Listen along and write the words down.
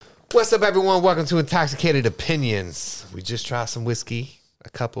What's up, everyone? Welcome to Intoxicated Opinions. We just tried some whiskey, a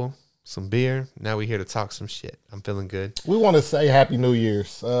couple, some beer. Now we're here to talk some shit. I'm feeling good. We want to say Happy New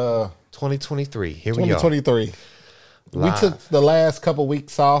Year's. 2023. Here we go. 2023. We took the last couple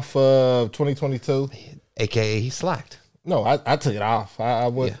weeks off of 2022. AKA he slacked. No, I took it off. I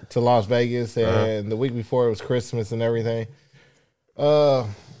went to Las Vegas, and the week before it was Christmas and everything.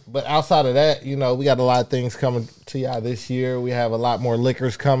 But outside of that, you know, we got a lot of things coming to y'all this year. We have a lot more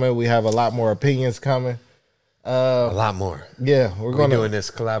liquors coming. We have a lot more opinions coming. A lot more. Yeah, we're doing this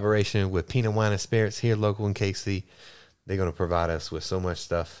collaboration with Peanut Wine and Spirits here, local in KC. They're going to provide us with so much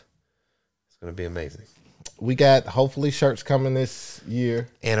stuff. It's going to be amazing. We got hopefully shirts coming this year.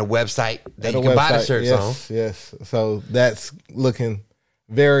 And a website that you can buy the shirts on. Yes. So that's looking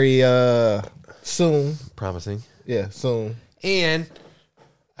very soon. Promising. Yeah, soon. And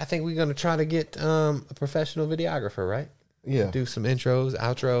I think we're going to try to get a professional videographer, right? Yeah. Do some intros,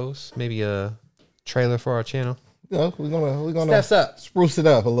 outros, maybe a trailer for our channel. Yeah, we're gonna Steps up. Spruce it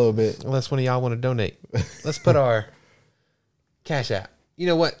up a little bit. Unless one of y'all want to donate. Let's put our Cash App. You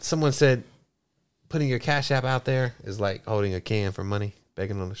know what? Someone said putting your Cash App out there is like holding a can for money,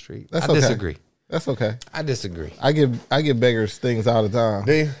 begging on the street. I disagree. That's okay. I disagree. I give beggars things all the time.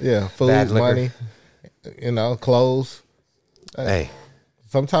 Do you? Yeah, food, money, clothes. Hey.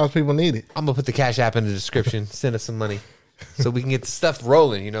 Sometimes people need it. I'm going to put the Cash App in the description. Send us some money so we can get the stuff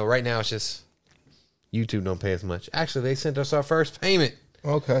rolling. You know, right now it's just YouTube don't pay as much. Actually, they sent us our first payment.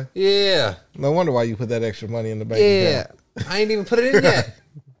 Okay. Yeah. No wonder why you put that extra money in the bank. Yeah. I ain't even put it in yet.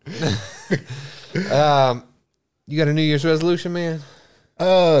 You got a New Year's resolution, man?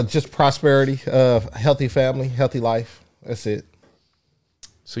 Just prosperity, healthy family, healthy life. That's it.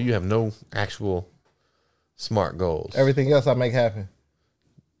 So you have no actual SMART goals. Everything else I make happen.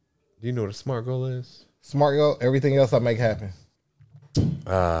 Do you know what a SMART goal is? SMART goal, everything else I make happen.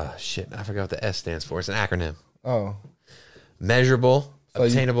 Shit, I forgot what the S stands for. It's an acronym. Oh. Measurable,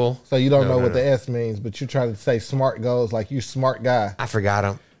 obtainable. So you don't know what the S means, but you're trying to say SMART goals like you're smart guy. I forgot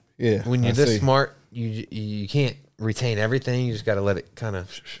them. Yeah. When you're this smart, you can't retain everything. You just got to let it kind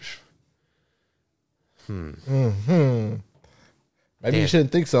of. Maybe you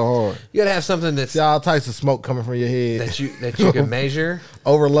shouldn't think so hard. You got to have something that's all types of smoke coming from your head that you can measure.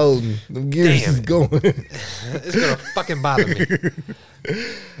 Overloading. The gears is going. It's gonna fucking bother me.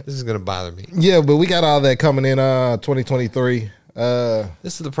 This is gonna bother me. Yeah, but we got all that coming in 2023. This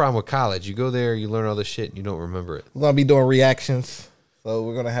is the problem with college. You go there, you learn all this shit, and you don't remember it. We're gonna be doing reactions. So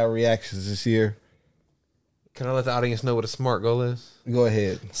we're gonna have reactions this year. Can I let the audience know what a SMART goal is? Go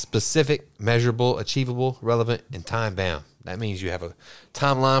ahead. Specific, measurable, achievable, relevant, and time bound. That means you have a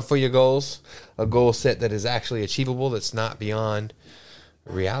timeline for your goals, a goal set that is actually achievable, that's not beyond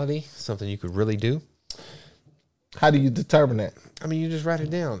reality, something you could really do. How do you determine that? I mean, you just write it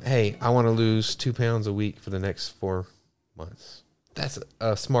down. Hey, I want to lose 2 pounds a week for the next 4 months. That's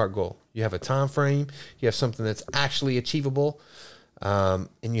a SMART goal. You have a time frame. You have something that's actually achievable, and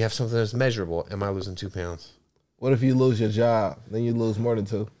you have something that's measurable. Am I losing 2 pounds? What if you lose your job? Then you lose more than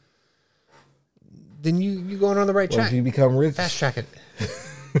 2. Then you going on the right track. If you become rich, fast track it,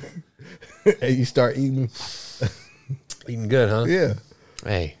 and you start eating good, huh? Yeah.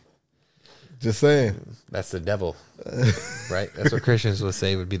 Hey, just saying. That's the devil, right? That's what Christians would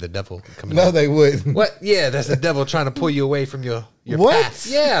say would be the devil coming. No, they wouldn't. What? Yeah, that's the devil trying to pull you away from your what? path.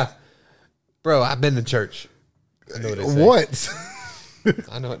 Yeah, bro, I've been to church. I know what they say. What?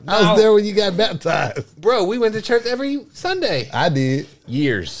 I know. I was there when you got baptized, bro. We went to church every Sunday. I did.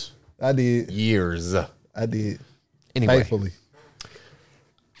 Years. I did. Years. I did. Anyway, faithfully.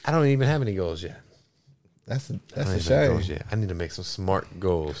 I don't even have any goals yet. That's a shame. I need to make some SMART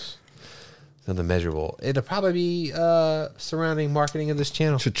goals. Something measurable. It'll probably be surrounding marketing of this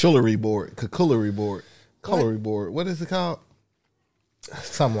channel. Cutlery board. Colory board. What is it called?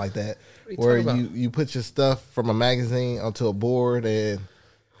 Something like that. Where you put your stuff from a magazine onto a board and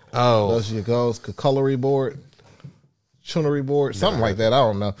those are your goals. Cutlery board. Chunery board. Something like that. I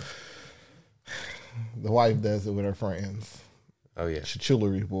don't know. The wife does it with her friends. Oh, yeah.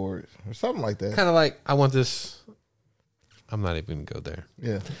 Chulery board or something like that. Kind of like, I want this. I'm not even going to go there.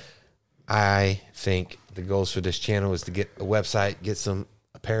 Yeah. I think the goals for this channel is to get a website, get some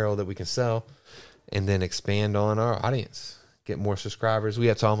apparel that we can sell, and then expand on our audience. Get more subscribers. We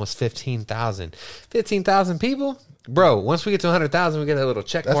have to almost 15,000. 15,000 people? Bro, once we get to 100,000, we get a little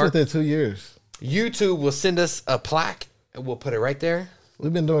check mark. That's within 2 years. YouTube will send us a plaque, and we'll put it right there.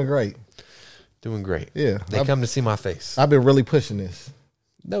 We've been doing great. Doing great. Yeah. They come to see my face. I've been really pushing this.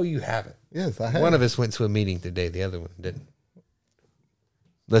 No, you haven't. Yes, I have. One of us went to a meeting today. The other one didn't.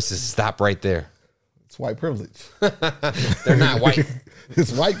 Let's just stop right there. It's white privilege. They're not white.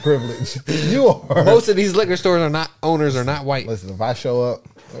 It's white privilege. You are. Most of these liquor stores owners are not white. Listen, if I show up,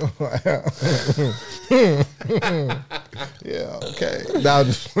 yeah, okay. Now, I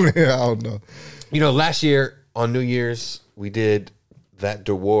don't know. You know, last year on New Year's we did that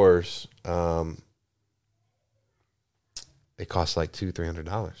Dewars. It cost like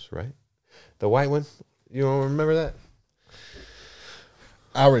 $200-$300, right? The white one. You don't remember that?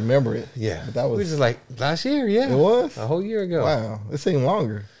 I remember it. Yeah, but that was just like last year. Yeah, it was a whole year ago. Wow, it seemed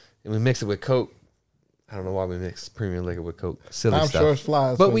longer. And we mixed it with Coke. I don't know why we mix premium liquor with Coke. Silly I'm stuff. sure it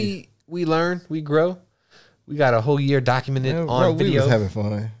flies. But we learn, we grow. We got a whole year documented on video. We was having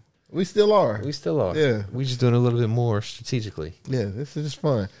fun. We still are. We still are. Yeah. We just doing a little bit more strategically. Yeah, this is just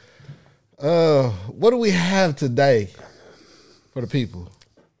fun. What do we have today for the people?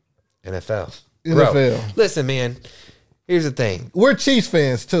 NFL. NFL. Bro, listen, man. Here's the thing. We're Chiefs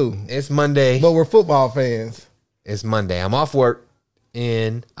fans too. It's Monday. But we're football fans. It's Monday. I'm off work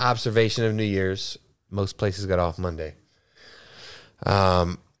in observation of New Year's. Most places got off Monday.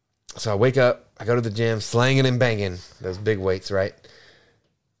 So I wake up. I go to the gym, slanging and banging those big weights, right?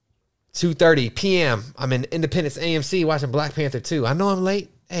 2:30 p.m. I'm in Independence AMC watching Black Panther 2. I know I'm late.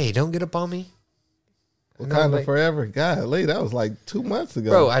 Hey, don't get up on me. Wakanda Forever. Golly, that was like 2 months ago.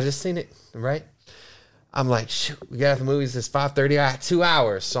 Bro, I just seen it, right? I'm like, shoot, we got out the movies. It's 5:30. I got 2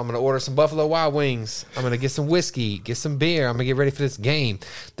 hours. So I'm going to order some Buffalo Wild Wings. I'm going to get some whiskey, get some beer. I'm going to get ready for this game.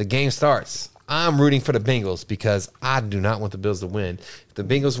 The game starts. I'm rooting for the Bengals because I do not want the Bills to win. If the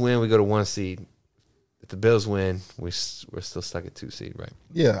Bengals win, we go to 1 seed. If the Bills win, we're still stuck at 2 seed, right?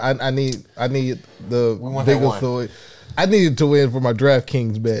 Yeah, I need the Bengals to win. I needed to win for my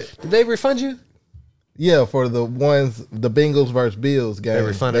DraftKings bet. Did they refund you? Yeah, for the Bengals versus Bills game. They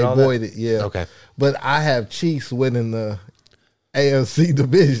refunded all voided, that? yeah. Okay. But I have Chiefs winning the AFC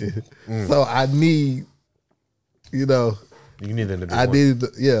division. So I need, You need them to be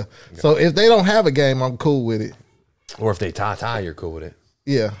yeah. So if they don't have a game, I'm cool with it. Or if they tie, you're cool with it.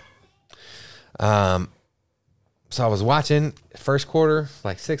 Yeah. So I was watching first quarter,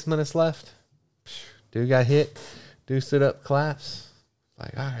 like 6 minutes left. Dude got hit. Dude stood up, collapsed.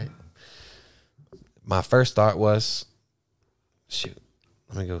 Like, all right. My first thought was, shoot,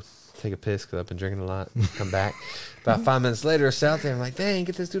 let me go take a piss because I've been drinking a lot. Come back. About 5 minutes later, it's out there. I'm like, dang,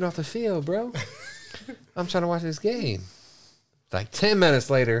 get this dude off the field, bro. I'm trying to watch this game. Like 10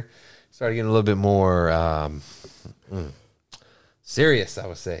 minutes later, started getting a little bit more serious, I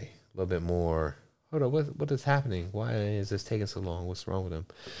would say. A little bit more, hold on, what is happening? Why is this taking so long? What's wrong with him?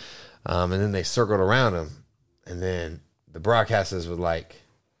 And then they circled around him. And then the broadcasters were like,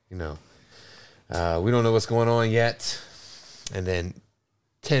 we don't know what's going on yet. And then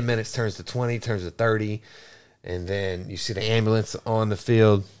 10 minutes turns to 20, turns to 30. And then you see the ambulance on the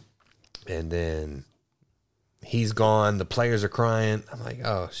field. And then he's gone. The players are crying. I'm like,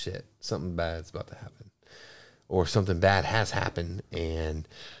 oh, shit. Something bad's about to happen. Or something bad has happened. And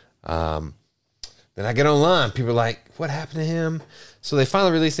then I get online. People are like, what happened to him? So they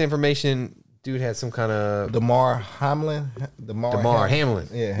finally released the information. Dude had some kind of... Damar Hamlin.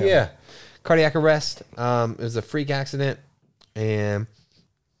 Yeah. Cardiac arrest. It was a freak accident. And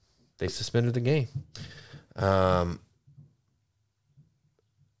they suspended the game.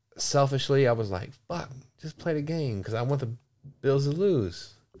 Selfishly, I was like, fuck, just play the game because I want the Bills to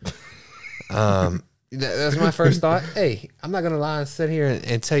lose. That's my first thought. Hey, I'm not going to lie and sit here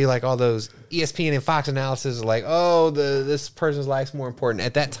and tell you like all those ESPN and Fox analysis are like, oh, this person's life's more important.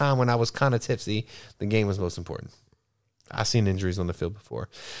 At that time when I was kind of tipsy, the game was most important. I've seen injuries on the field before.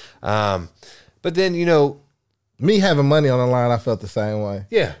 But then, me having money on the line, I felt the same way.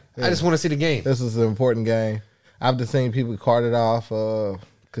 Yeah. I just want to see the game. This is an important game. I've just seen people carted off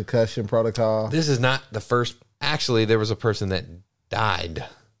concussion protocol. This is not the first. Actually, there was a person that died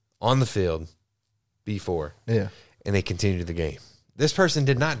on the field before. Yeah. And they continued the game. This person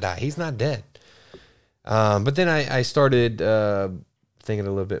did not die. He's not dead. But then I started thinking a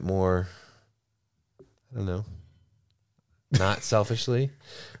little bit more, I don't know, not selfishly.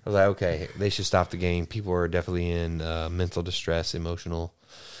 I was like, okay, they should stop the game. People are definitely in mental distress, emotional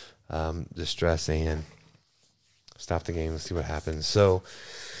distress, and stop the game and see what happens. So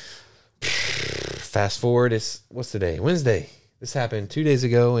fast forward, what's today? Wednesday. This happened 2 days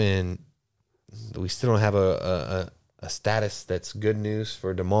ago, and we still don't have a status that's good news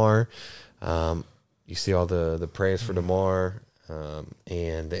for Damar. You see all the prayers for Damar,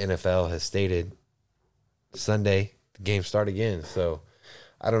 and the NFL has stated Sunday the game start again. So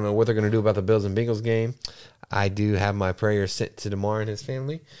I don't know what they're going to do about the Bills and Bengals game. I do have my prayers sent to Damar and his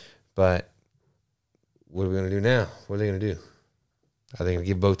family, but what are we going to do now? What are they going to do? Are they going to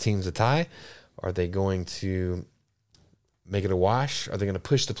give both teams a tie, Are they going to make it a wash? Are they going to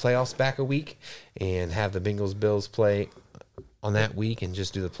push the playoffs back a week and have the Bengals Bills play on that week and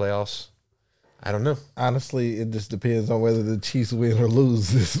just do the playoffs? I don't know. Honestly, it just depends on whether the Chiefs win or lose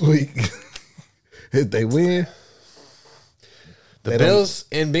this week. If they win, the Bills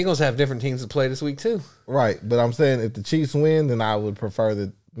and Bengals have different teams to play this week too. Right, but I'm saying if the Chiefs win, then I would prefer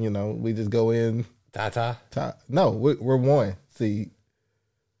that, we just go in. No, we're 1 seed.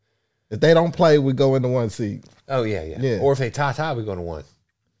 If they don't play, we go into 1 seed. Oh, yeah. Or if they tie, we go to 1.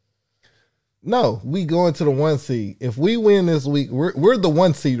 No, we go into the 1 seed. If we win this week, we're the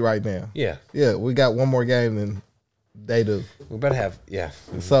 1 seed right now. Yeah. Yeah, we got one more game than they do. We better have, yeah.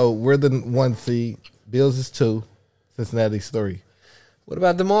 Mm-hmm. So we're the 1 seed. Bills is 2. Cincinnati's 3. What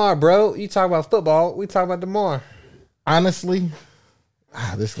about DeMar, bro? You talk about football. We talk about DeMar. Honestly,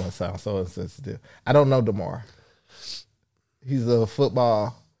 this is going to sound so insensitive. I don't know DeMar. He's a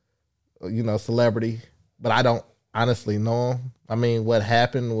football, celebrity, but I don't honestly know him. I mean, what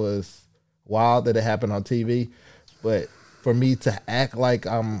happened was wild that it happened on TV, but for me to act like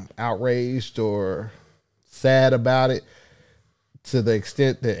I'm outraged or sad about it to the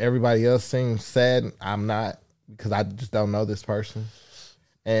extent that everybody else seems sad, I'm not, because I just don't know this person.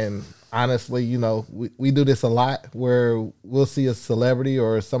 And honestly, we do this a lot where we'll see a celebrity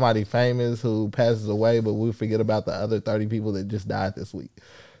or somebody famous who passes away, but we forget about the other 30 people that just died this week.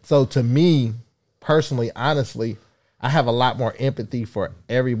 So to me, personally, honestly, I have a lot more empathy for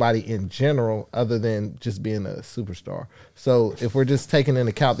everybody in general other than just being a superstar. So if we're just taking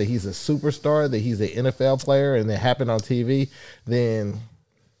into account that he's a superstar, that he's an NFL player, and it happened on TV, then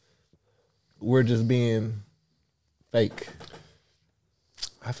we're just being fake.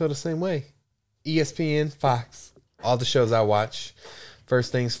 I feel the same way. ESPN, Fox, all the shows I watch.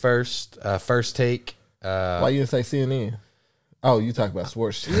 First things first, First Take. Why you didn't say CNN? Oh, you talk about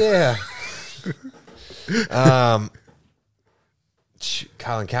sports. Yeah.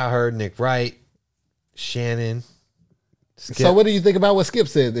 Colin Cowherd, Nick Wright, Shannon. Skip. So what do you think about what Skip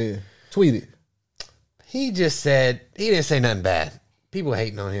said then? Tweeted. He just said, he didn't say nothing bad. People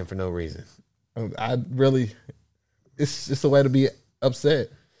hating on him for no reason. It's just a way to be upset.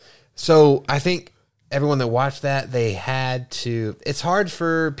 So I think everyone that watched that, they had to, it's hard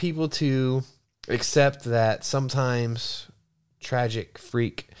for people to accept that sometimes tragic,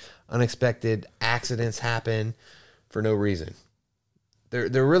 freak, unexpected accidents happen for no reason.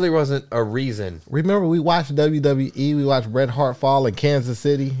 There really wasn't a reason. Remember, we watched WWE. We watched Bret Hart fall in Kansas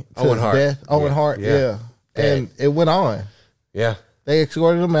City to Owen Hart. death. Owen Hart, yeah. And it went on. Yeah. They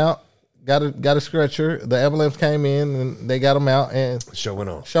escorted him out. Got a stretcher. The ambulance came in and they got him out, and show went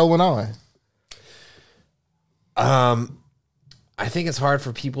on. I think it's hard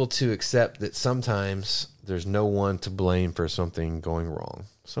for people to accept that sometimes there's no one to blame for something going wrong.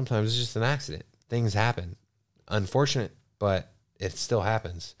 Sometimes it's just an accident. Things happen. Unfortunate, but it still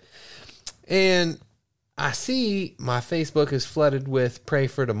happens. And I see my Facebook is flooded with pray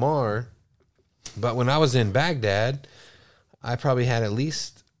for DeMar, but when I was in Baghdad, I probably had at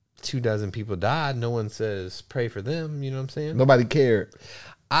least 24 people died. No one says pray for them. You know what I'm saying? Nobody cared.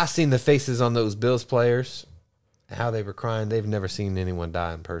 I seen the faces on those Bills players, how they were crying. They've never seen anyone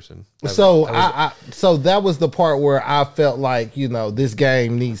die in person. So that was the part where I felt like, this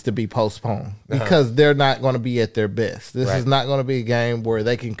game needs to be postponed because they're not going to be at their best. This is not going to be a game where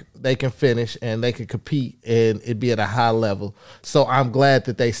they can finish and they can compete and it be at a high level. So I'm glad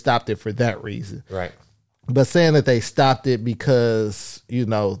that they stopped it for that reason. Right. But saying that they stopped it because,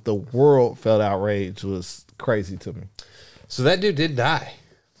 the world felt outraged was crazy to me. So that dude did die.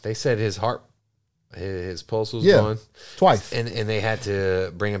 They said his pulse was gone. Twice. And they had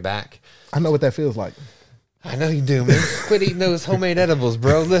to bring him back. I know what that feels like. I know you do, man. Quit eating those homemade edibles,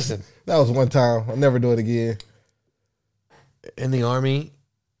 bro. Listen. That was one time. I'll never do it again. In the Army,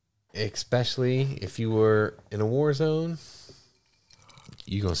 especially if you were in a war zone,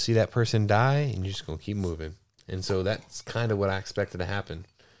 you're going to see that person die and you're just going to keep moving. And so that's kind of what I expected to happen.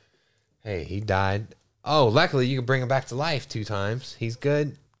 Hey, he died. Oh, luckily you could bring him back to life 2 times. He's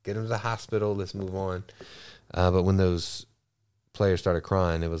good. Get him to the hospital. Let's move on. But when those players started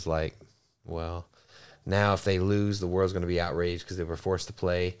crying, it was like, well, now if they lose, the world's going to be outraged because they were forced to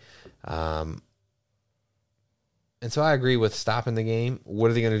play. And so I agree with stopping the game.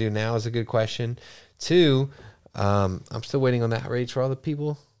 What are they going to do now is a good question. 2, I'm still waiting on the outrage for all the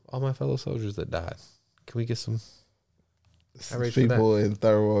people, all my fellow soldiers that died. Can we get some outrage people in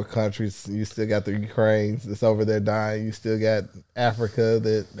third world countries? You still got the Ukraines that's over there dying. You still got Africa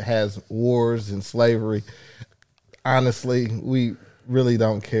that has wars and slavery. Honestly, we really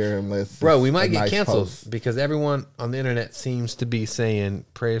don't care unless we might get canceled because everyone on the internet seems to be saying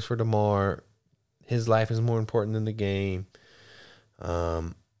prayers for DeMar, his life is more important than the game.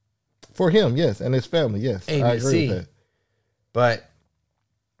 For him, yes, and his family, yes. ABC. I agree with that.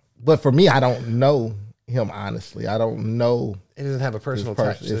 But for me, I don't know him honestly. I don't know. It doesn't have a personal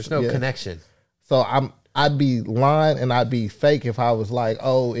touch. There's no connection. So I'd be lying and I'd be fake if I was like,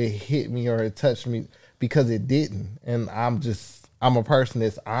 oh, it hit me or it touched me, because it didn't. And I'm a person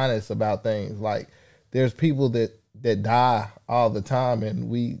that's honest about things. Like, there's people that die all the time, and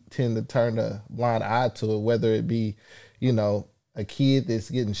we tend to turn a blind eye to it, whether it be, a kid that's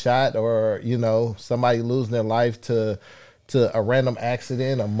getting shot, or, somebody losing their life to a random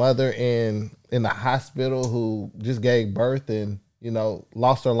accident, a mother in the hospital who just gave birth and,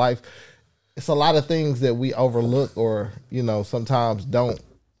 lost her life. It's a lot of things that we overlook or, sometimes don't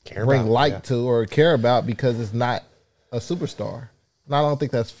bring light to or care about because it's not a superstar. And I don't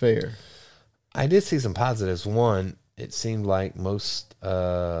think that's fair. I did see some positives. One, it seemed like most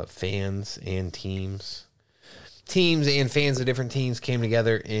fans and teams and fans of different teams came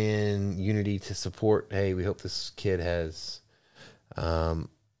together in unity to support, hey, we hope this kid has a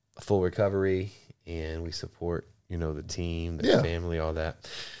full recovery, and we support, the team, the family, all that.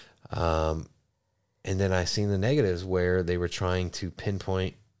 And then I seen the negatives where they were trying to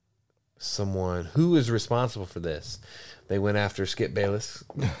pinpoint someone who is responsible for this. They went after Skip Bayless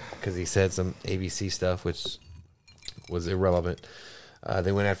because he said some ABC stuff, which was irrelevant.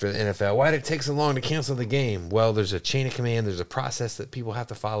 They went after the NFL. Why did it take so long to cancel the game? Well, there's a chain of command. There's a process that people have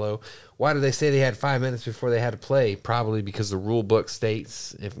to follow. Why did they say they had 5 minutes before they had to play? Probably because the rule book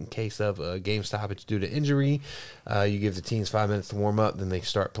states, if in case of a game stoppage due to injury, you give the teams 5 minutes to warm up, then they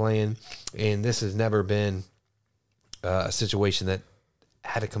start playing. And this has never been a situation that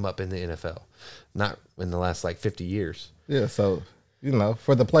had to come up in the NFL, not in the last 50 years. Yeah, so,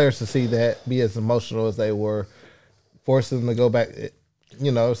 for the players to see that, be as emotional as they were, forcing them to go back,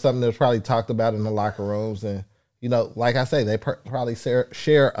 something that was probably talked about in the locker rooms. And, like I say, they probably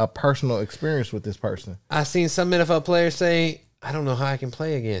share a personal experience with this person. I've seen some NFL players say, I don't know how I can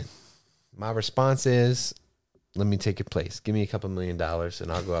play again. My response is, let me take your place. Give me a couple $1 million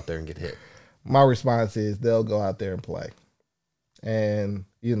and I'll go out there and get hit. My response is they'll go out there and play. And,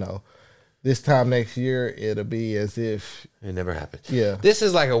 this time next year, it'll be as if it never happened. Yeah. This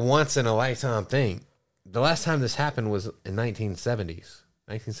is like a once in a lifetime thing. The last time this happened was in 1970s.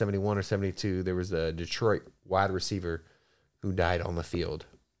 1971 or 72, there was a Detroit wide receiver who died on the field.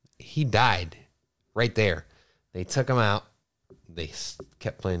 He died right there. They took him out. They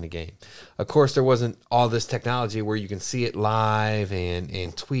kept playing the game. Of course, there wasn't all this technology where you can see it live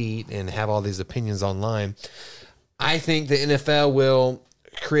and tweet and have all these opinions online. I think the NFL will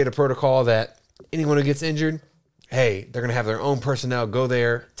create a protocol that anyone who gets injured, hey, they're going to have their own personnel go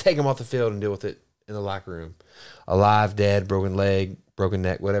there, take them off the field, and deal with it in the locker room. Alive, dead, broken leg, broken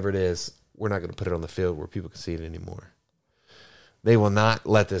neck, whatever it is, we're not going to put it on the field where people can see it anymore. They will not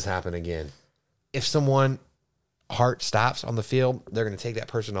let this happen again. If someone heart stops on the field, they're going to take that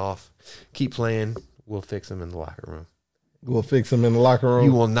person off, keep playing. We'll fix them in the locker room. We'll fix them in the locker room.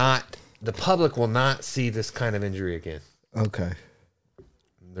 You will not, the public will not see this kind of injury again. Okay.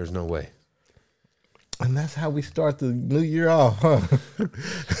 There's no way. And that's how we start the new year off, huh?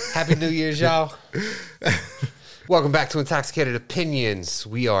 Happy New Year's, y'all. Welcome back to Intoxicated Opinions.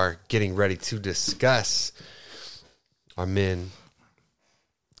 We are getting ready to discuss our men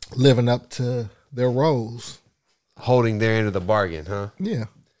living up to their roles. Holding their end of the bargain, huh? Yeah.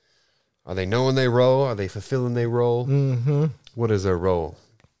 Are they knowing their role? Are they fulfilling their role? Mm-hmm. What is their role?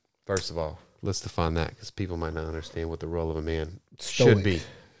 First of all, let's define that because people might not understand what the role of a man should be.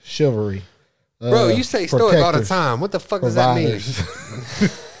 Chivalry. Bro, you say stoic all the time. What the fuck does that mean?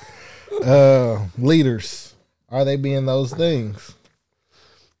 Leaders. Are they being those things?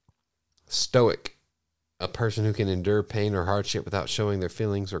 Stoic. A person who can endure pain or hardship without showing their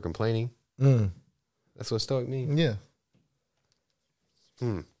feelings or complaining. That's what stoic means? Yeah.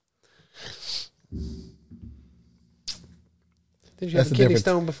 Did you have a kidney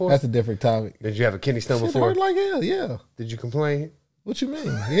stone before? That's a different topic. Did you have a kidney stone before? Hurt like hell, yeah. Did you complain? What you mean?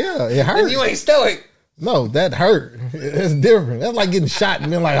 Yeah, it hurt. And you ain't stoic. No, that hurt. It's different. That's like getting shot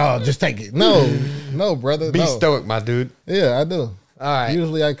and being like, oh, just take it. No, brother. Be stoic, my dude. Yeah, I do. All right.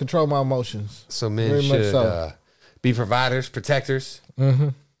 Usually I control my emotions. So men should be providers, protectors. Mm-hmm.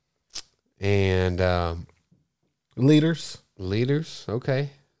 And leaders. Leaders. Okay.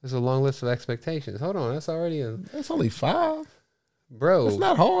 There's a long list of expectations. Hold on. That's already That's only 5. Bro. It's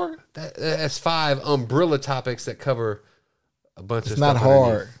not hard. That's 5 umbrella topics that cover a bunch of stuff. It's not hard.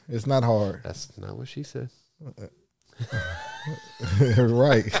 Underneath. It's not hard. That's not what she said.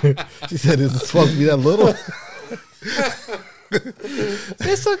 Right. She said it's supposed to be that little.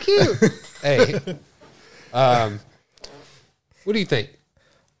 It's so cute. Hey, what do you think?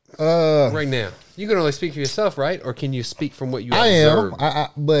 Right now, you can only speak for yourself, right? Or can you speak from what you observed?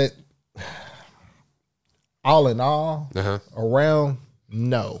 But all in all, around,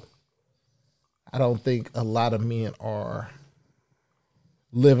 no. I don't think a lot of men are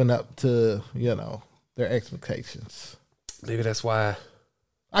living up to, their expectations. Maybe that's why.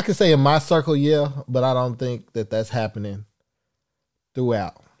 I can say in my circle, yeah, but I don't think that that's happening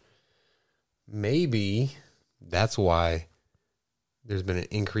throughout. Maybe that's why there's been an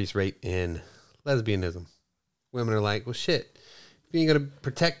increased rate in lesbianism. Women are like, well, shit, if you ain't going to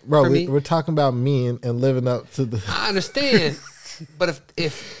protect Bro, for me. We're talking about men and living up to the... I understand, but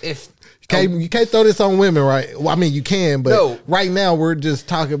if you can't throw this on women, right? Well, I mean, you can, but right now we're just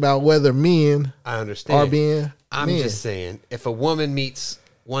talking about whether men I understand. Are being I'm men. just saying, if a woman meets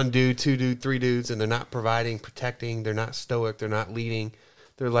one dude, two dude, three dudes, and they're not providing, protecting, they're not stoic, they're not leading,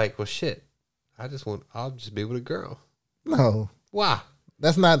 they're like, well, shit, I'll just be with a girl. No. Why?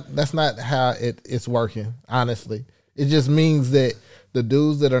 That's not how it's working, honestly. It just means that the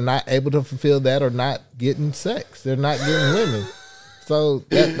dudes that are not able to fulfill that are not getting sex. They're not getting women. So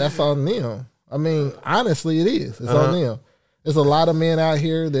that's on them. I mean, honestly, it is. It's on them. There's a lot of men out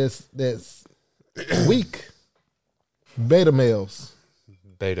here that's weak. Beta males.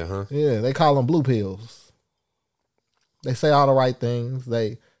 Beta, huh? Yeah, they call them blue pills. They say all the right things.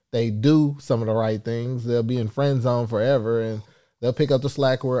 They do some of the right things. They'll be in friend zone forever, and they'll pick up the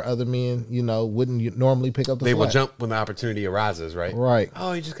slack where other men, wouldn't normally pick up the slack. They will jump when the opportunity arises, right? Right.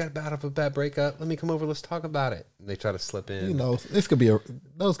 Oh, you just got out of a bad breakup. Let me come over. Let's talk about it. And they try to slip in. Those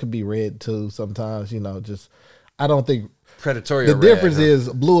could be red too sometimes, I don't think predatory. The difference is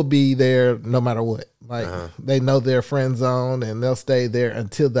blue will be there no matter what. Like they know their friend zone and they'll stay there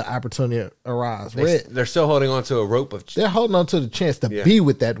until the opportunity arrives. They're still holding on to a rope of. They're holding on to the chance to be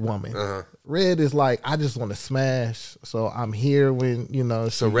with that woman. Red is like, I just want to smash, so I'm here when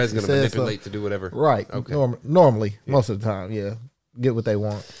So red's going to manipulate to do whatever. Right. Okay. Normally, most of the time, get what they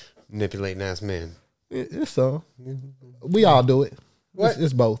want. Manipulating ass men. It's so. We all do it. What?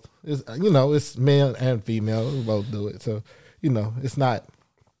 It's both. It's it's male and female. We both do it. So it's not.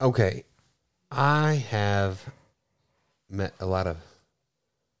 Okay. I have met a lot of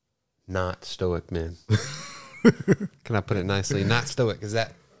not stoic men. Can I put it nicely? Not stoic. Is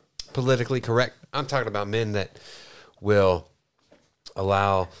that politically correct? I'm talking about men that will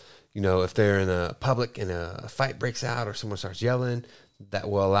allow, if they're in a public and a fight breaks out or someone starts yelling, that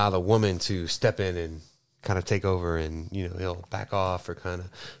will allow the woman to step in and kind of take over, and he'll back off or kind of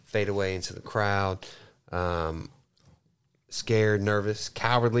fade away into the crowd. Scared, nervous,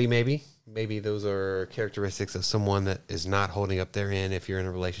 cowardly, maybe. Maybe those are characteristics of someone that is not holding up their end. If you're in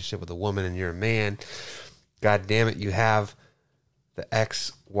a relationship with a woman and you're a man, God damn it, you have the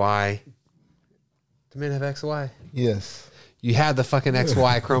XY. Do men have XY? Yes. You have the fucking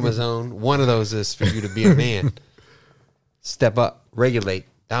XY chromosome. One of those is for you to be a man. Step up, regulate,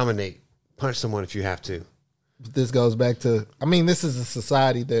 dominate, punch someone if you have to. This goes back to, this is a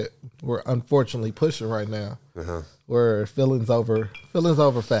society that we're unfortunately pushing right now. Where feelings over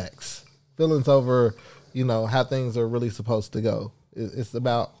facts. Feelings over, how things are really supposed to go. It's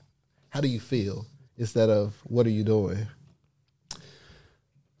about how do you feel instead of what are you doing.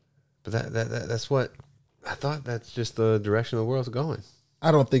 But that's what I thought. That's just the direction the world's going.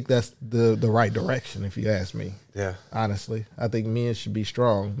 I don't think that's the right direction, if you ask me. Yeah. Honestly, I think men should be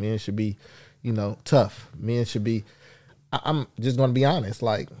strong. Men should be, tough. Men should be. I'm just going to be honest.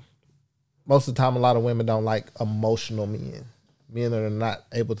 Like most of the time, a lot of women don't like emotional men. Men that are not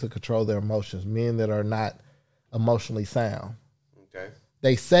able to control their emotions. Men that are not emotionally sound. Okay.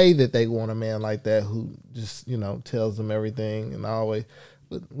 They say that they want a man like that who just, tells them everything and always.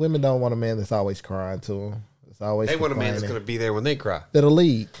 But women don't want a man that's always crying to them. It's always they want a man that's going to be there when they cry. That'll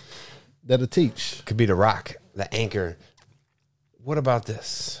lead. That'll teach. Could be the rock, the anchor. What about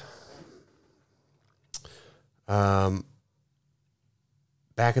this? Back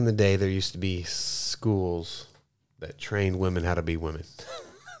in the day, there used to be schools that trained women how to be women.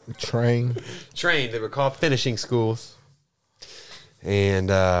 Trained. They were called finishing schools. And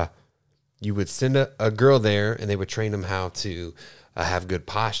you would send a girl there, and they would train them how to have good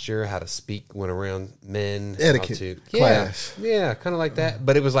posture, how to speak when around men. Etiquette class. Yeah, kind of like that.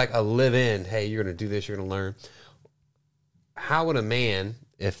 But it was like a live-in. Hey, you're going to do this, you're going to learn. How would a man,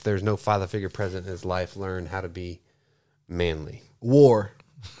 if there's no father figure present in his life, learn how to be manly? War.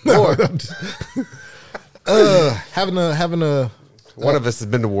 Having a one of us has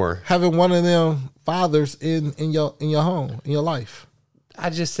been to war. Having one of them fathers in your home, in your life.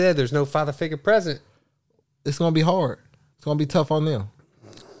 I just said there's no father figure present. It's gonna be hard. It's gonna be tough on them.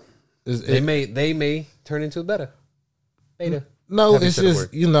 They may turn into a beta. No, it's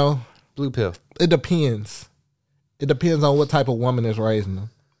just blue pill. It depends. It depends on what type of woman is raising them.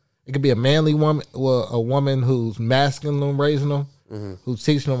 It could be a manly woman, or a woman who's masculine raising them, who's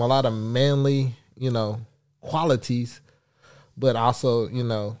teaching them a lot of manly, qualities, but also,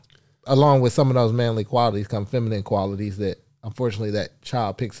 along with some of those manly qualities come feminine qualities that unfortunately that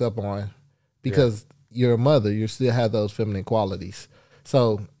child picks up on because you're a mother, you still have those feminine qualities.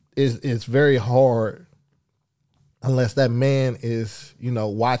 So it's very hard unless that man is,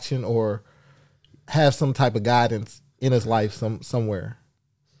 watching or have some type of guidance in his life somewhere.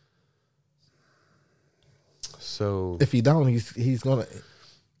 So if he don't, he's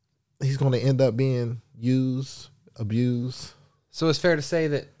gonna end up being used, abused. So it's fair to say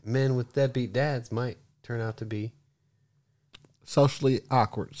that men with deadbeat dads might turn out to be socially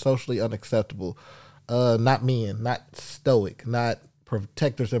awkward, socially unacceptable, not men, not stoic, not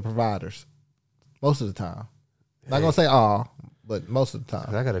protectors and providers. Most of the time. Not gonna say all, but most of the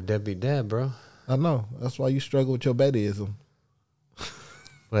time. I got a deadbeat dad, bro. I know. That's why you struggle with your babyism.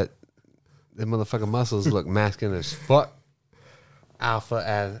 But the motherfucking muscles look masculine as fuck. Alpha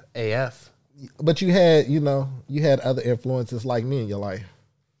as AF. But you had other influences like me in your life.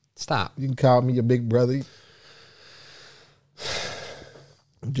 Stop. You can call me your big brother.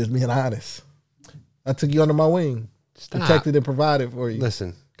 I'm just being honest. I took you under my wing. Stop. Protected and provided for you.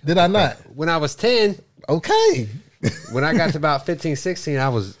 Listen. Did I not? When I was 10. Okay. When I got to about 15, 16,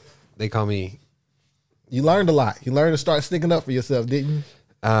 they call me. You learned a lot. You learned to start sticking up for yourself, didn't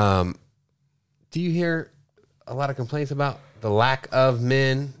you? Do you hear a lot of complaints about the lack of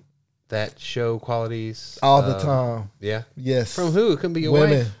men that show qualities? All the time. Yeah? Yes. From who? It couldn't be your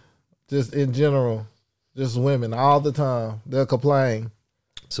women. wife. Just in general. Just women. All the time. They'll complain.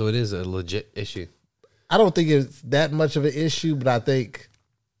 So it is a legit issue. I don't think it's that much of an issue, but I think,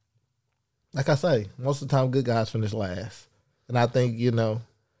 like I say, most of the time good guys finish last. And I think,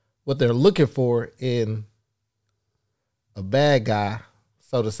 what they're looking for in a bad guy,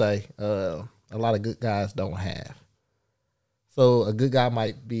 so to say, a lot of good guys don't have. So a good guy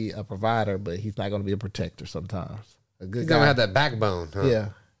might be a provider, but he's not going to be a protector sometimes. A good guy going to have that backbone, huh? Yeah.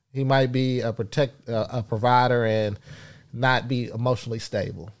 He might be a provider and not be emotionally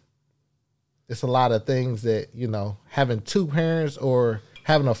stable. It's a lot of things that, having two parents or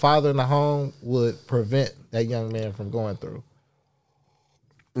having a father in the home would prevent that young man from going through.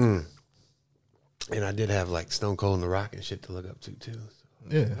 And I did have like Stone Cold and The Rock and shit to look up to too. So.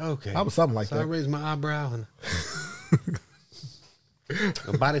 Yeah. Okay. I was something like so that. I raised my eyebrow and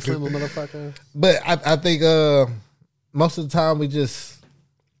a body slim, a motherfucker. But I think most of the time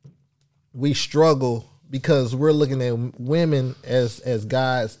we struggle because we're looking at women as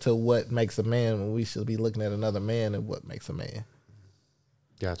guides to what makes a man when we should be looking at another man and what makes a man.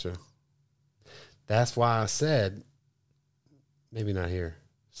 Gotcha. That's why I said, maybe not here,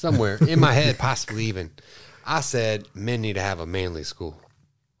 somewhere in my head, possibly even, I said men need to have a manly school.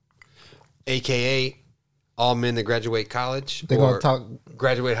 AKA all men that graduate college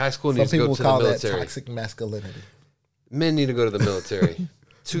graduate high school need to go to the military. Some people call that toxic masculinity. Men need to go to the military.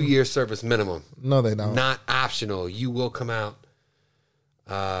 2-year service minimum. No, they don't. Not optional. You will come out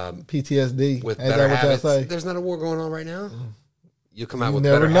PTSD with better habits. There's not a war going on right now. You'll come out with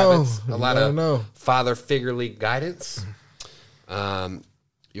better habits. A lot of father figurely guidance.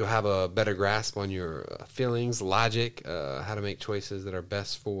 You'll have a better grasp on your feelings, logic, how to make choices that are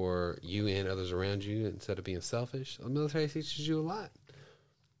best for you and others around you instead of being selfish. The military teaches you a lot.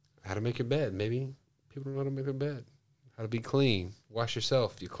 How to make your bed. Maybe people don't know how to make their bed. How to be clean. Wash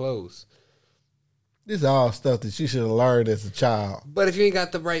yourself, your clothes. This is all stuff that you should have learned as a child. But if you ain't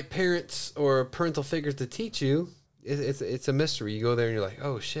got the right parents or parental figures to teach you, it's a mystery. You go there and you're like,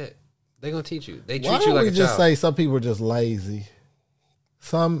 oh shit, they're gonna teach you. They treat you like a child. Why don't we just say some people are just lazy?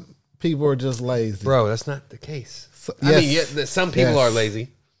 Some people are just lazy, bro. That's not the case. Some people are lazy.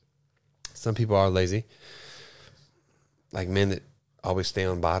 Some people are lazy, like men that always stay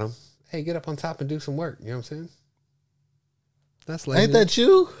on bottom. Hey, get up on top and do some work. You know what I'm saying? That's lazy. Ain't that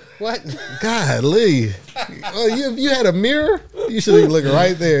you? What? Golly. If you had a mirror, you should be looking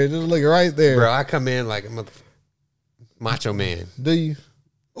right there. Just looking right there. Bro, I come in like a macho man. Do you?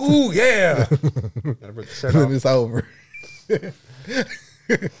 Ooh, yeah. Gotta rip the shirt off. It's over.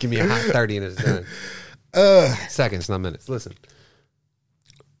 Give me a hot 30 and it's done. Seconds, not minutes. Listen.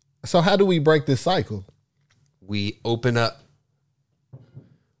 So how do we break this cycle? We open up.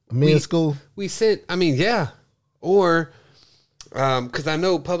 Men's school? We sent, Or... because I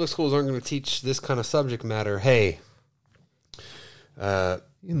know public schools aren't going to teach this kind of subject matter. Hey,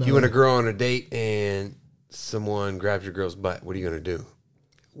 you and a girl on a date and someone grabs your girl's butt, what are you going to do?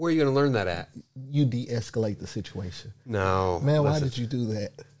 Where are you going to learn that at? You de-escalate the situation. No. Man, why did you do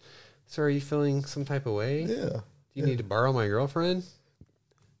that? So are you feeling some type of way? Yeah. Do you need to borrow my girlfriend?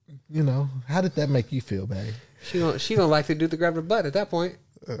 You know, how did that make you feel, babe? She don't like to do the grab her butt at that point.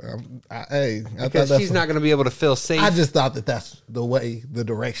 Because she's not going to be able to feel safe. I just thought that's the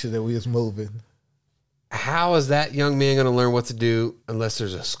direction that we was moving. How is that young man going to learn what to do unless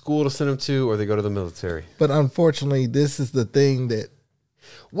there's a school to send him to or they go to the military? But unfortunately, this is the thing that...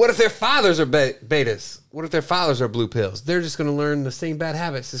 What if their fathers are betas? What if their fathers are blue pills? They're just going to learn the same bad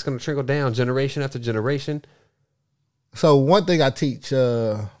habits. It's going to trickle down generation after generation. So one thing I teach,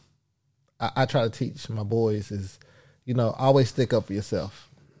 I try to teach my boys is, always stick up for yourself.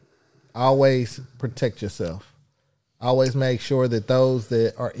 Always protect yourself. Always make sure that those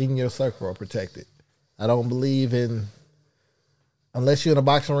that are in your circle are protected. I don't believe in, unless you're in a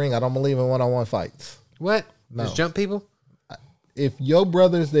boxing ring, I don't believe in one-on-one fights. What? No. Just jump people? If your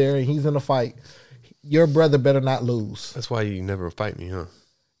brother's there and he's in a fight, your brother better not lose. That's why you never fight me, huh?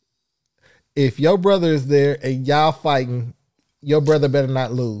 If your brother is there and y'all fighting, your brother better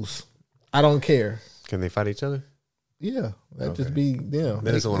not lose. I don't care. Can they fight each other? Yeah. That just be them.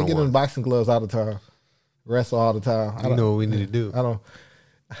 They get in boxing gloves all the time. Wrestle all the time. You know what we need to do. I don't.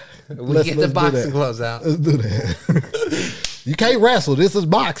 We get the boxing gloves out. Let's do that. You can't wrestle. This is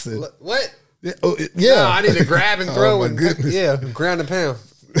boxing. What? Yeah. No, I need to grab and throw and goodness. Yeah, ground and pound.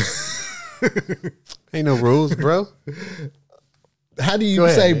 Ain't no rules, bro. How do you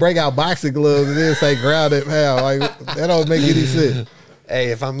say break out boxing gloves and then say ground and pound? Like that don't make any sense.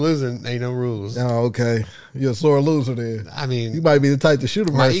 Hey, if I'm losing, ain't no rules. Oh, okay. You're a sore loser then. I mean, you might be the type to shoot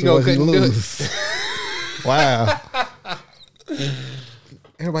a my ego once you couldn't lose. do it. Wow.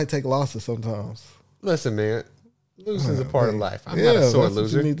 Everybody take losses sometimes. Listen, man. Losing is a part of life. I'm not a sore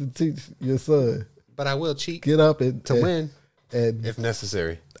loser. You need to teach your son. But I will cheat. Get up and win, and if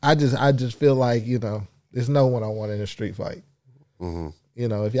necessary. I just feel like there's no one-on-one in a street fight. Mm-hmm.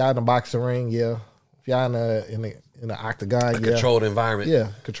 If y'all in a boxing ring, yeah. If y'all in an octagon, controlled environment, yeah,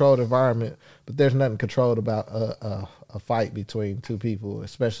 controlled environment. But there's nothing controlled about a fight between two people,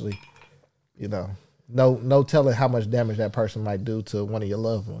 especially no telling how much damage that person might do to one of your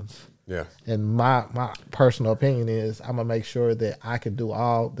loved ones. Yeah. And my personal opinion is I'm gonna make sure that I can do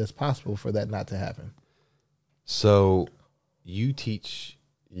all that's possible for that not to happen. So you teach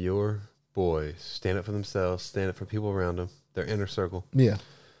your boys stand up for themselves, stand up for people around them, their inner circle. Yeah.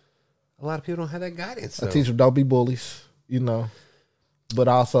 A lot of people don't have that guidance. Though. I teach them don't be bullies, but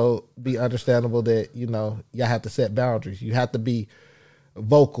also be understandable that, y'all have to set boundaries. You have to be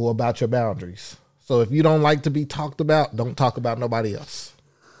vocal about your boundaries. So if you don't like to be talked about, don't talk about nobody else.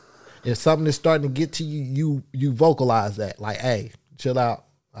 If something is starting to get to you, you vocalize that. Like, hey, chill out.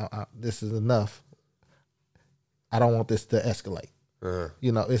 This is enough. I don't want this to escalate. Uh-huh.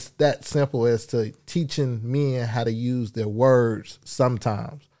 It's that simple as to teaching men how to use their words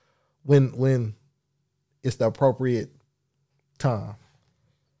sometimes when it's the appropriate time.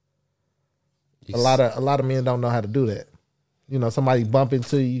 A lot of men don't know how to do that. Somebody bump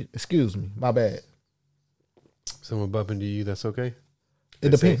into you. Excuse me, my bad. Someone bump into you, that's okay? It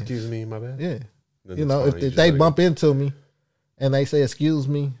depends. Excuse me, my bad? Yeah. If they bump into me and they say, excuse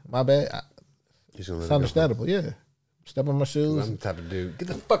me, my bad, it's understandable. Yeah. Step on my shoes. I'm the type of dude. Get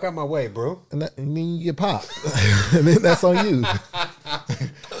the fuck out of my way, bro. And then you get popped. And then that's on you.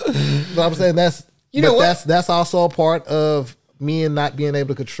 But I'm saying that's also a part of men not being able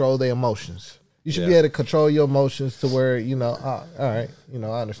to control their emotions. You should be able to control your emotions to where, all right,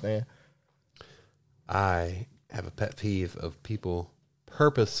 I understand. I have a pet peeve of people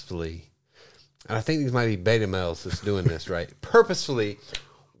purposefully, and I think these might be beta males that's doing this, right? Purposefully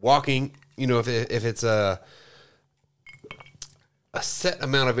walking, if it's a set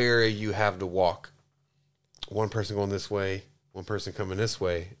amount of area you have to walk, one person going this way, one person coming this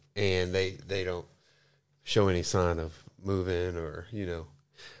way, and they don't show any sign of moving or,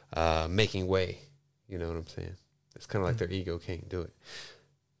 making way. You know what I'm saying? It's kind of like their ego can't do it.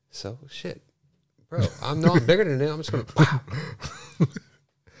 So, shit. Bro, I'm bigger than that. I'm just going to pop.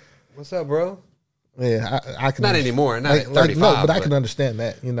 What's up, bro? Yeah, I can. Not anymore. Not at 35. No, but I can understand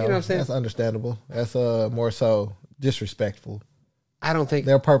that. You know what I'm saying? That's understandable. That's more so disrespectful. I don't think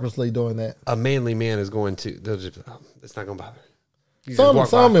they're purposely doing that. A manly man is going to. They'll just. It's not going to bother.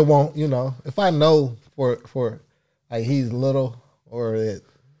 Some it won't. If I know for like he's little or it.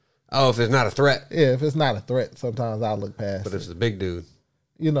 Oh, if it's not a threat. Yeah, if it's not a threat, sometimes I'll look past. But if it's a big dude.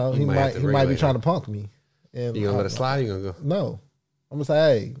 He might be trying to punk me. And you gonna let it slide? You gonna go? No, I'm gonna say,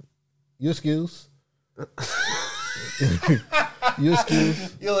 hey, you excuse. You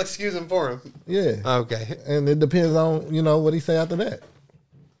excuse. You'll excuse him for him. Yeah. Okay. And it depends on, what he say after that.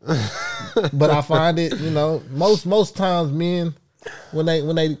 But I find it, most times men, when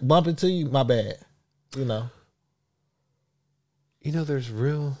they bump into you, my bad. There's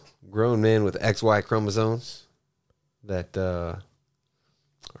real grown men with XY chromosomes that are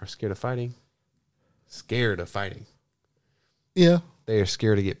scared of fighting. Yeah. They are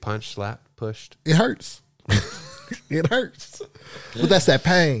scared to get punched, slapped, pushed. It hurts. It hurts. But that's that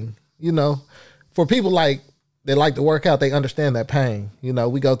pain, For people that like to work out, they understand that pain.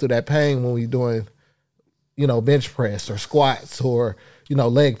 We go through that pain when we doing, bench press or squats or,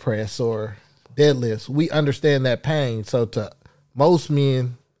 leg press or deadlifts. We understand that pain. So to most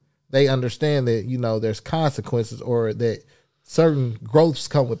men, they understand that, there's consequences or that certain growths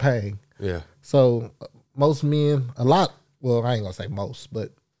come with pain. Yeah. So most men, I ain't gonna say most,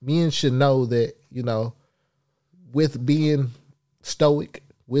 but men should know that, with being stoic,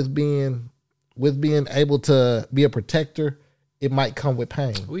 with being able to be a protector, it might come with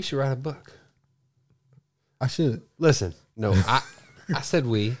pain. We should write a book. I should. Listen, no, I said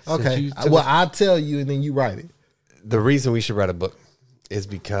we. Okay. I'll tell you and then you write it. The reason we should write a book is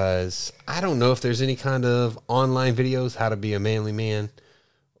because I don't know if there's any kind of online videos, how to be a manly man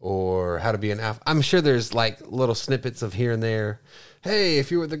or how to be an alpha. I'm sure there's little snippets of here and there. Hey,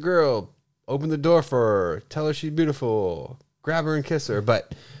 if you're with a girl, open the door for her, tell her she's beautiful, grab her and kiss her,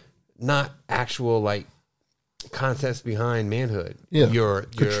 but not actual concepts behind manhood. Yeah. Your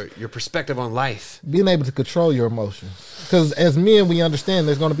perspective on life. Being able to control your emotions. Because as men, we understand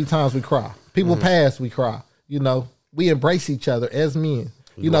there's going to be times we cry. People pass, we cry. We embrace each other as men.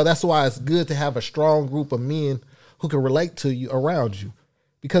 That's why it's good to have a strong group of men who can relate to you around you.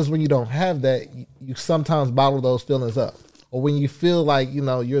 Because when you don't have that, you sometimes bottle those feelings up. Or when you feel like,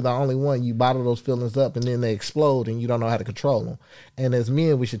 you're the only one, you bottle those feelings up and then they explode and you don't know how to control them. And as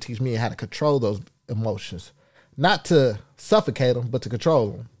men, we should teach men how to control those emotions. Not to suffocate them, but to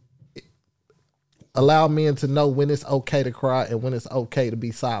control them. Allow men to know when it's okay to cry and when it's okay to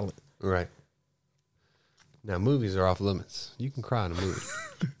be silent. Right. Now, movies are off limits. You can cry in a movie.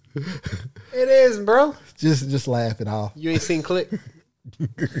 It is, bro. Just laugh it off. You ain't seen Click?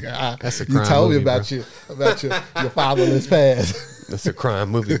 That's a crime. You told movie, me about your fatherless past. That's a crime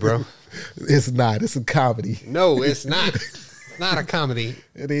movie, bro. It's not. It's a comedy. No, it's not. It's not a comedy.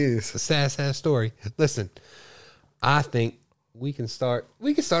 It is. It's a sad story. Listen, I think we can start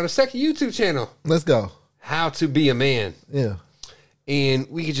a second YouTube channel. Let's go. How to be a man. Yeah. And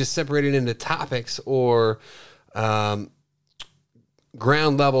we could just separate it into topics or ground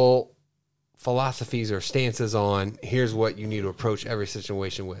level philosophies or stances on here's what you need to approach every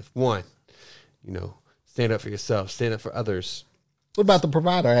situation with. One, stand up for yourself, stand up for others. What about the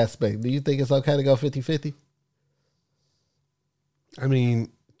provider aspect? Do you think it's okay to go 50-50? I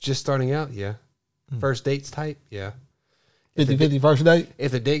mean, just starting out, yeah. First dates type, yeah. 50-50 first date?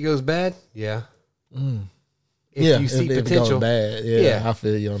 If the date goes bad, yeah. If you see if potential, it goes bad, yeah, I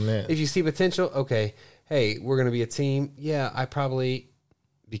feel you on that. If you see potential, okay, hey, we're going to be a team. Yeah, I probably,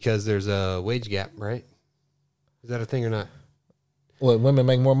 because there's a wage gap, right? Is that a thing or not? What, women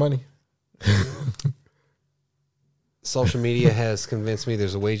make more money? Social media has convinced me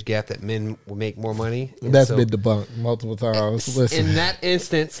there's a wage gap that men will make more money. That's been debunked multiple times. Listen, in that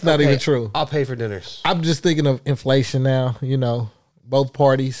instance, it's not even true. I'll pay for dinners. I'm just thinking of inflation now, both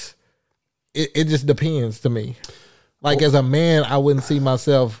parties. It just depends to me. As a man, I wouldn't see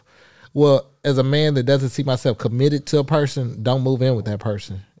myself, as a man that doesn't see myself committed to a person, don't move in with that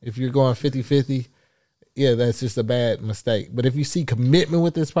person. If you're going 50-50, yeah, that's just a bad mistake. But if you see commitment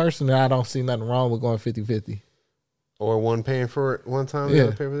with this person, then I don't see nothing wrong with going 50-50. Or one paying for it one time, the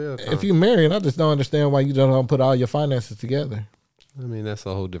other pay for the other time. If you're married, I just don't understand why you don't put all your finances together. I mean, that's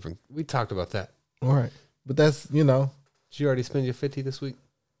a whole different. We talked about that. All right. But that's, Did you already spend your 50 this week?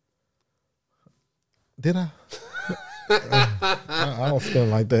 Did I? I don't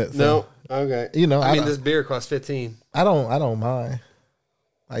spend like that. So. No. Okay. I mean, this beer costs 15. I don't mind.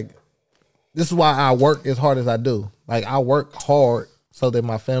 This is why I work as hard as I do. I work hard so that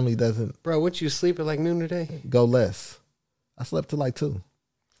my family doesn't. Bro, what, you sleep at noon today? Go less. I slept till 2.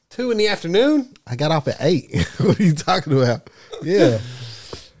 2 in the afternoon? I got off at 8. What are you talking about? Yeah.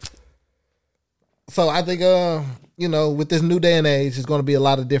 So I think, with this new day and age, there's going to be a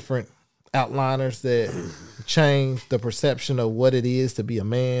lot of different outliners that change the perception of what it is to be a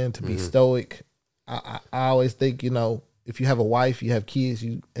man, to be stoic. I always think, if you have a wife, you have kids,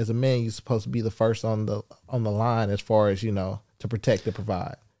 you as a man, you're supposed to be the first on the line as far as, to protect and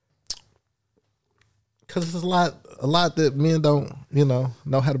provide. Because there's a lot that men don't,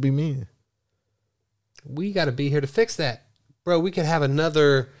 know how to be men. We got to be here to fix that. Bro, we could have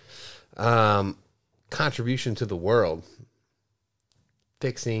another contribution to the world.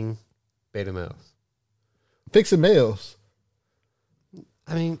 Fixing beta males. Fixing males.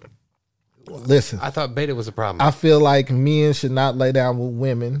 I mean, listen. I thought beta was a problem. I feel like men should not lay down with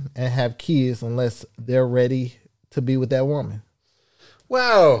women and have kids unless they're ready to be with that woman.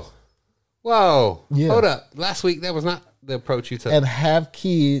 Whoa. Yeah. Hold up. Last week, that was not the approach you took. And have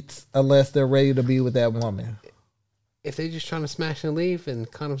kids unless they're ready to be with that woman. If they're just trying to smash and leave and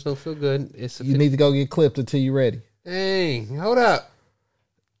condoms don't feel good, you need to go get clipped until you're ready. Dang, hold up.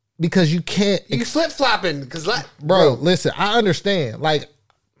 Because you can't. You flip-flopping. Bro, listen, I understand. Like,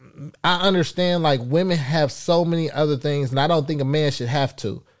 women have so many other things, and I don't think a man should have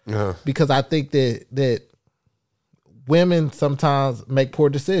to. Uh-huh. Because I think that women sometimes make poor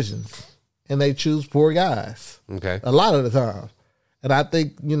decisions, and they choose poor guys. Okay. A lot of the time. And I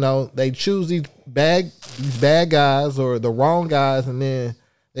think, they choose these bad guys or the wrong guys, and then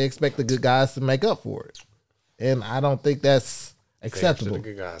they expect the good guys to make up for it. And I don't think that's acceptable.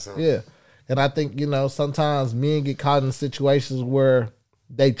 Good guys, huh? Yeah. And I think, sometimes men get caught in situations where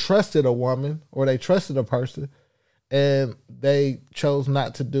they trusted a woman or they trusted a person and they chose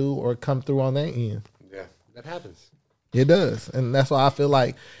not to do or come through on their end. Yeah, that happens. It does. And that's why I feel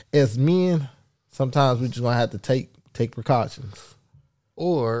like as men, sometimes we just going to have to take precautions.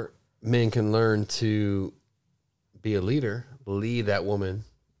 Or men can learn to be a leader, lead that woman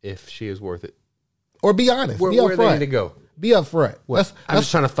if she is worth it. Or be honest. Where they need to go. Be upfront. I'm just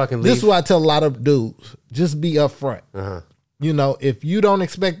trying to fucking leave. This is what I tell a lot of dudes. Just be upfront. Uh-huh. If you don't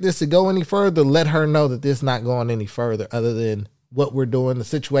expect this to go any further, let her know that this not going any further other than what we're doing, the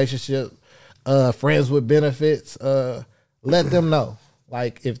situationship, friends with benefits. Let them know.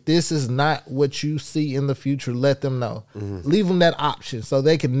 Like, if this is not what you see in the future, let them know. Mm-hmm. Leave them that option so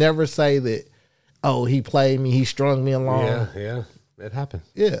they can never say that, oh, he played me, he strung me along. Yeah, it happens.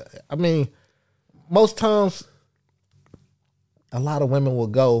 Yeah, I mean, most times, a lot of women will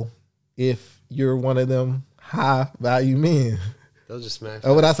go if you're one of them high value men. They'll just smash.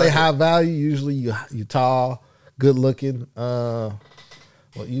 Or when I say high value, usually you tall, good looking. Well,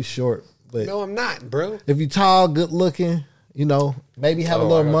 you short, but no, I'm not, bro. If you tall, good looking, maybe have a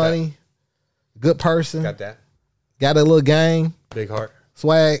little money, good person, got that, got a little game, big heart,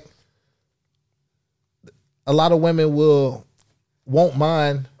 swag. A lot of women won't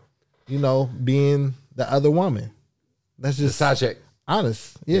mind, being the other woman. That's just the side chick.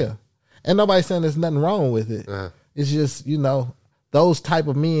 Honest, yeah. And nobody's saying there's nothing wrong with it. Uh-huh. It's just, those type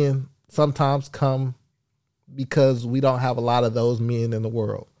of men sometimes come because we don't have a lot of those men in the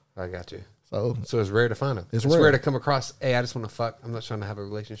world. I got you. So it's rare to find them. It's rare to come across, hey, I just want to fuck. I'm not trying to have a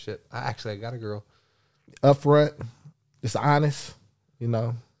relationship. I got a girl. Upfront, just honest,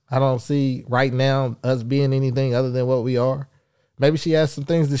 I don't see right now us being anything other than what we are. Maybe she has some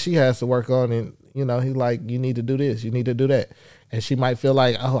things that she has to work on, and he's like, you need to do this, you need to do that. And she might feel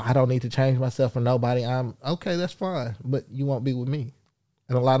like, oh, I don't need to change myself for nobody. I'm okay, that's fine, but you won't be with me.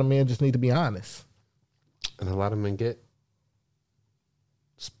 And a lot of men just need to be honest. And a lot of men get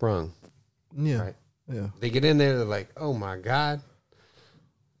sprung. Yeah. Right? Yeah. They get in there, they're like, oh my God.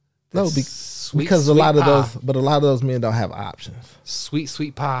 No, because a lot of those men don't have options.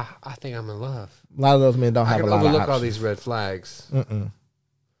 Sweet pie. I think I'm in love. A lot of those men don't have a lot of options. I can overlook all these red flags.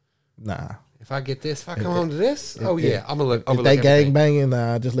 Nah. If I get this, if I come home to this, I'm gonna look. If they gang banging,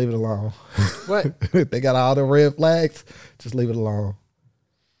 nah, just leave it alone. What? If they got all the red flags, just leave it alone.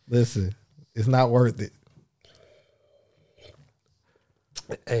 Listen, it's not worth it.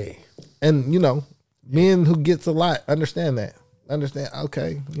 Hey, and men who gets a lot understand that.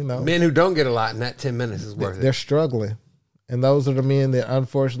 Okay, men who don't get a lot in that 10 minutes is worth it. They're struggling, and those are the men that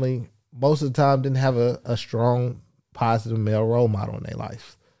unfortunately most of the time didn't have a strong, positive male role model in their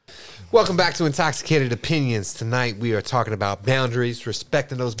life. Welcome back to Intoxicated Opinions. Tonight we are talking about boundaries,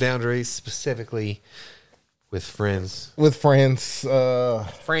 respecting those boundaries, specifically with friends. With friends.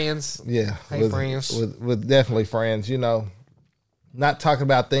 Friends. Yeah. Hey, friends. With definitely friends, not talking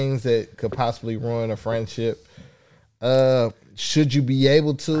about things that could possibly ruin a friendship. Should you be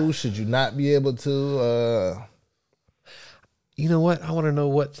able to? Should you not be able to? You know what? I want to know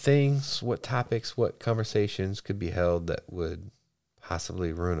what things, what topics, what conversations could be held that would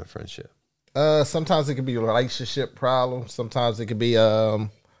possibly ruin a friendship. Sometimes it could be a relationship problem. Sometimes it could be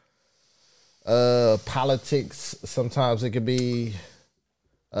politics. Sometimes it could be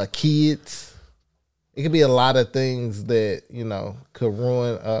kids. It could be a lot of things that could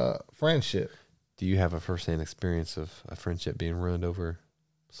ruin a friendship. Do you have a first-hand experience of a friendship being ruined over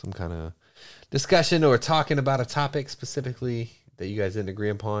some kind of discussion or talking about a topic specifically that you guys didn't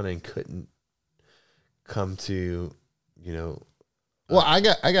agree upon and couldn't come to you know. Well, I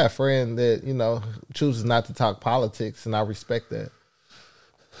got a friend that, you know, chooses not to talk politics, and I respect that.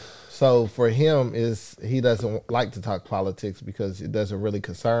 So for him, he doesn't like to talk politics because it doesn't really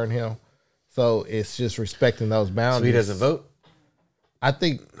concern him. So it's just respecting those boundaries. So he doesn't vote? I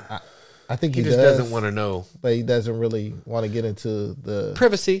think he just doesn't want to know. But he doesn't really want to get into the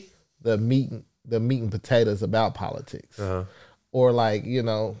privacy, the meat and potatoes about politics. Uh-huh. Or like, you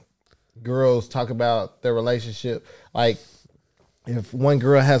know, girls talk about their relationship. Like if one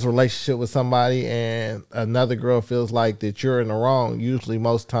girl has a relationship with somebody and another girl feels like that you're in the wrong, usually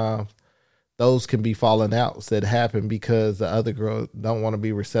most times those can be falling outs that happen because the other girl don't want to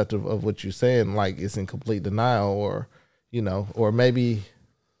be receptive of what you're saying, like it's in complete denial, or, you know, or maybe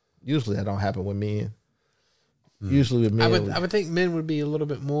usually that don't happen with men. Usually with men. I would think men would be a little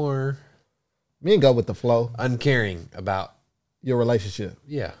bit more men go with the flow. Uncaring about your relationship.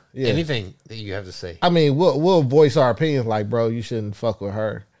 Yeah. Anything that you have to say. I mean, we'll voice our opinions like, bro, you shouldn't fuck with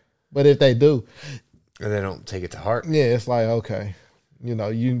her. But if they do, and they don't take it to heart. Yeah, it's like, okay, you know,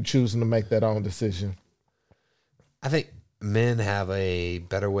 you choosing to make that own decision. I think men have a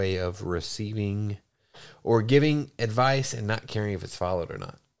better way of receiving or giving advice and not caring if it's followed or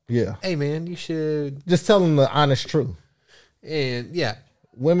not. Yeah. Hey, man, you should just tell them the honest truth. And yeah,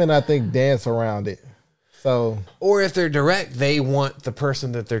 women, I think, dance around it. So, or if they're direct, they want the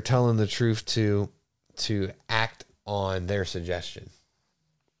person that they're telling the truth to act on their suggestion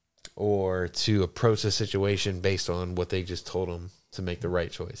or to approach the situation based on what they just told them to make the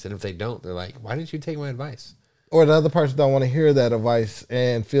right choice. And if they don't, they're like, why didn't you take my advice? Or the other person don't want to hear that advice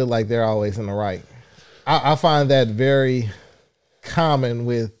and feel like they're always in the right. I find that very common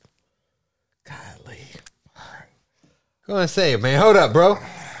with, golly. Go on and say it, man. Hold up, bro.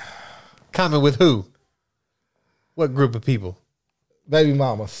 Common with who? What group of people? Baby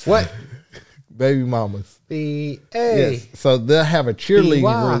mamas. What? Baby mamas. B-A. Yes. So they'll have a cheerleading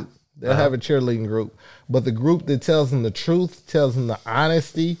B-Y. group. They'll have a cheerleading group. But the group that tells them the truth, tells them the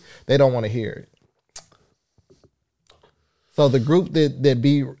honesty, they don't want to hear it. So the group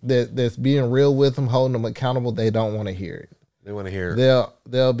that's being real with them, holding them accountable, they don't want to hear it. They want to hear it.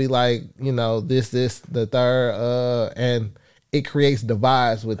 They'll be like, you know, this, the third, and it creates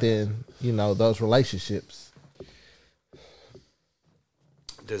divides within, you know, those relationships.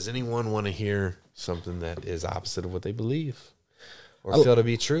 Does anyone want to hear something that is opposite of what they believe or feel to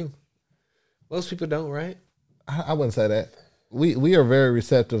be true? Most people don't, right? I wouldn't say that. We are very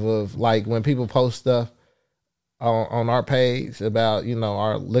receptive of, like, when people post stuff on our page about, you know,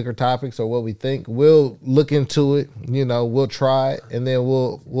 our liquor topics or what we think, we'll look into it, you know, we'll try it, and then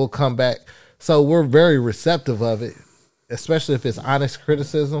we'll come back. So we're very receptive of it, especially if it's honest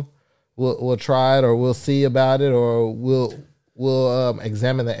criticism. We'll try it, or we'll see about it, or we'll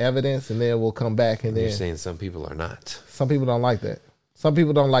examine the evidence, and then we'll come back. And then you're saying some people are not. Some people don't like that. Some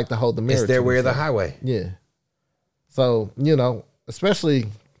people don't like to hold the mirror. It's their way or the highway. Yeah. So, you know, especially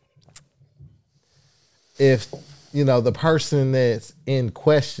if, you know, the person that's in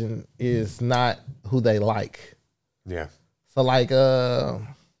question is not who they like. Yeah. So, like,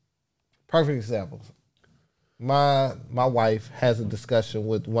 perfect example. My wife has a discussion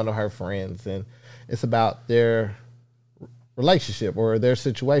with one of her friends, and it's about their relationship or their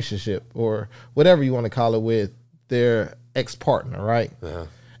situationship or whatever you want to call it with their ex-partner, right? Yeah.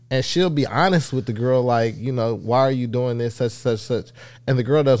 And she'll be honest with the girl, like, you know, why are you doing this, such, and the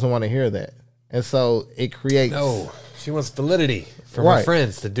girl doesn't want to hear that, and so it creates. No, she wants validity from her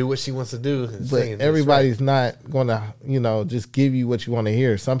friends to do what she wants to do. But everybody's not going to, you know, just give you what you want to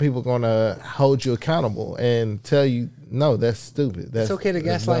hear. Some people are going to hold you accountable and tell you, no, that's stupid. It's okay to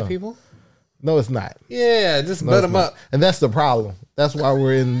gaslight people. No, it's not. Yeah, just butt them up. And that's the problem. That's why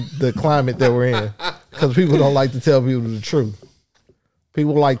we're in the climate that we're in. Because people don't like to tell people the truth.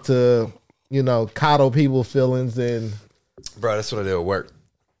 People like to, you know, coddle people's feelings. And bro, that's what I do at work.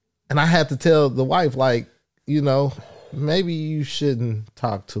 And I had to tell the wife, like, you know, maybe you shouldn't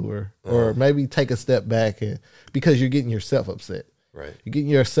talk to her. Or maybe take a step back, and because you're getting yourself upset. Right. You're getting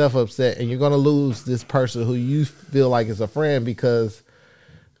yourself upset, and you're going to lose this person who you feel like is a friend because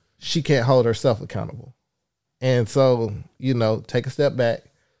she can't hold herself accountable. And so, you know, take a step back,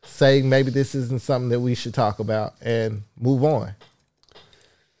 say maybe this isn't something that we should talk about, and move on.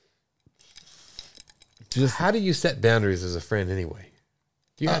 Just how do you set boundaries as a friend anyway?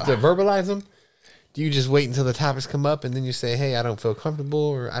 Do you have to verbalize them? Do you just wait until the topics come up and then you say, hey, I don't feel comfortable,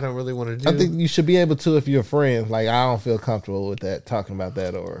 or I don't really want to do? I think you should be able to, if you're a friend, like, I don't feel comfortable with that, talking about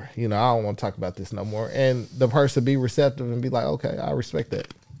that, or, you know, I don't want to talk about this no more. And the person be receptive and be like, okay, I respect that.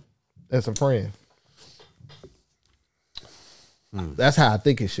 As a friend. That's how I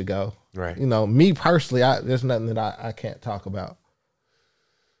think it should go. Right. You know, me personally, there's nothing that I can't talk about.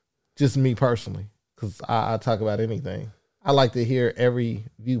 Just me personally, because I talk about anything. I like to hear every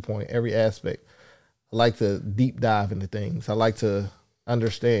viewpoint, every aspect. I like to deep dive into things. I like to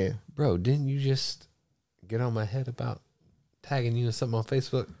understand. Bro, didn't you just get on my head about tagging you in something on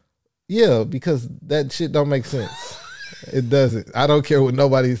Facebook? Yeah, because that shit don't make sense. It doesn't. I don't care what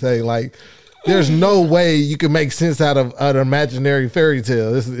nobody say. Like, there's no way you can make sense out of an imaginary fairy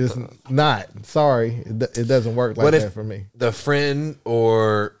tale. It's not. Sorry, it doesn't work like that for me. The friend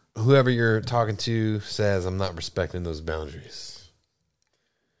or whoever you're talking to says, I'm not respecting those boundaries.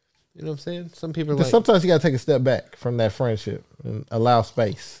 You know what I'm saying? Some people are like, sometimes you got to take a step back from that friendship and allow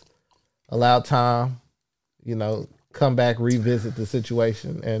space, allow time, you know, come back, revisit the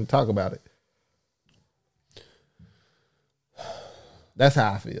situation and talk about it. That's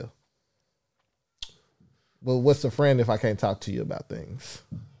how I feel. Well, what's a friend if I can't talk to you about things?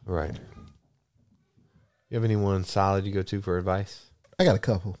 Right. You have anyone solid you go to for advice? I got a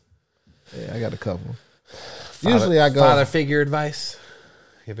couple. Yeah, I got a couple. Usually I go father figure advice.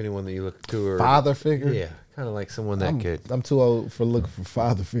 You have anyone that you look to or father figure? Yeah, kind of like someone that I'm too old for looking for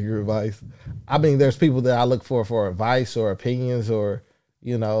father figure advice. I mean, there's people that I look for advice or opinions or,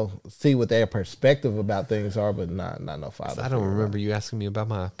 you know, see what their perspective about things are, but not no father. I don't remember you asking me about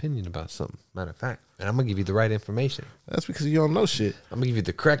my opinion about something. Matter of fact, and I'm gonna give you the right information. That's because you don't know shit. I'm gonna give you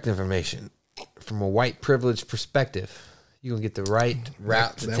the correct information from a white privileged perspective. You're gonna get the right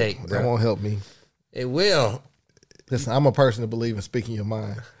route to take. That won't help me. It will. Listen, I'm a person that believes in speaking your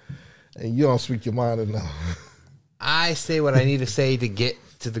mind, and you don't speak your mind enough. I say what I need to say to get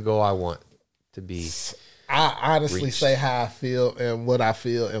to the goal I want to be. I honestly say how I feel and what I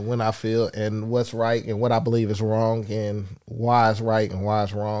feel and when I feel and what's right and what I believe is wrong and why it's right and why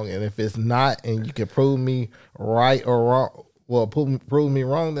it's wrong. And if it's not and you can prove me right or wrong, well, prove me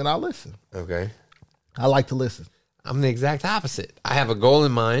wrong, then I'll listen. Okay. I like to listen. I'm the exact opposite. I have a goal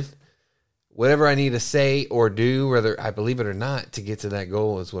in mind. Whatever I need to say or do, whether I believe it or not, to get to that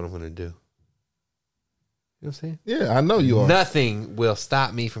goal is what I'm going to do. You know what I'm saying? Yeah, I know you are. Nothing will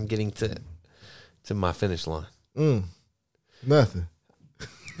stop me from getting to my finish line. Nothing.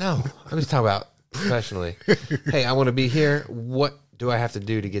 No, I'm just talking about professionally. Hey, I want to be here. What do I have to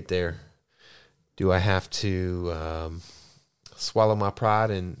do to get there? Do I have to swallow my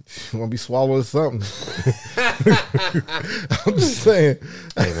pride and you want to be swallowing something? I'm just saying.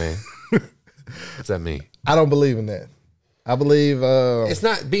 Hey, man. What's that mean? I don't believe in that. I believe it's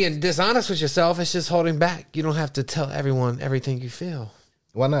not being dishonest with yourself. It's just holding back. You don't have to tell everyone everything you feel.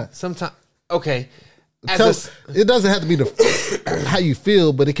 Why not? Sometimes, okay. It doesn't have to be how you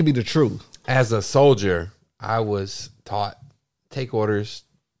feel, but it can be the truth. As a soldier, I was taught, take orders,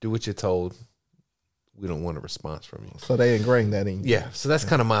 do what you're told. We don't want a response from you. So they ingrained that in you. Yeah. So that's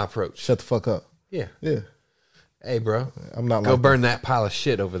kind of my approach. Shut the fuck up. Yeah. Yeah. Hey, bro. I'm not go burn that pile of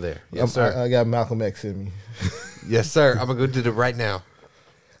shit over there. Yes, sir. I got Malcolm X in me. Yes, sir. I'm going to go do it right now.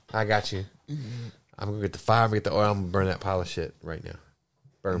 I got you. I'm going to get the fire, I'm going to get the oil, I'm going to burn that pile of shit right now.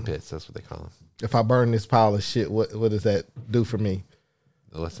 Burn pits, that's what they call them. If I burn this pile of shit, what does that do for me?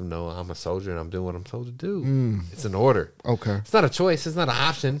 It lets them know I'm a soldier and I'm doing what I'm told to do. It's an order. Okay. It's not a choice. It's not an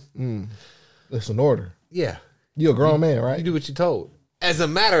option. It's an order. Yeah. You're a grown man, right? You do what you're told. As a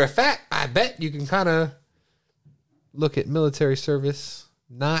matter of fact, I bet you can kind of look at military service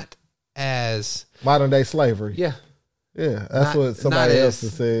not as modern day slavery. Yeah. Yeah. That's what somebody else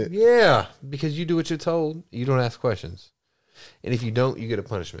has said. Yeah. Because you do what you're told. You don't ask questions. And if you don't, you get a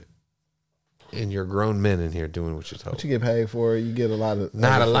punishment. And you're grown men in here doing what you're told. What you get paid for, you get a lot of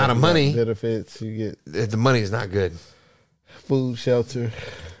not a lot of money. Benefits. You get the money is not good. Food, shelter.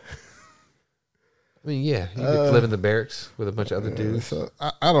 I mean, yeah, you could live in the barracks with a bunch of other dudes. So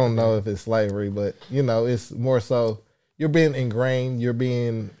I don't know if it's slavery, but you know, it's more so you're being ingrained, you're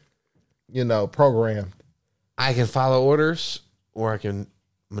being, you know, programmed. I can follow orders, or I can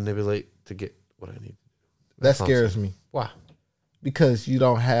manipulate to get what I need. That scares me. Why? Because you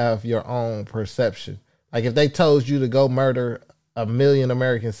don't have your own perception. Like if they told you to go murder 1 million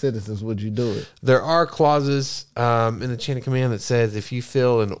American citizens, would you do it? There are clauses in the chain of command that says if you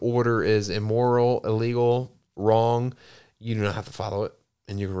feel an order is immoral, illegal, wrong, you do not have to follow it,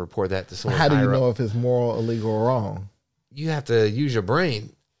 and you can report that to someone. How do you know if it's moral, illegal, or wrong? You have to use your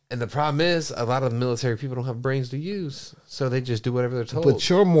brain. And the problem is a lot of the military people don't have brains to use, so they just do whatever they're told. But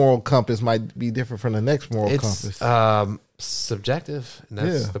your moral compass might be different from the next moral compass. It's subjective, and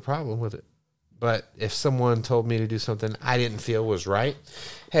that's the problem with it. But if someone told me to do something I didn't feel was right,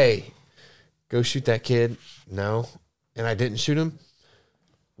 hey, go shoot that kid. No. And I didn't shoot him.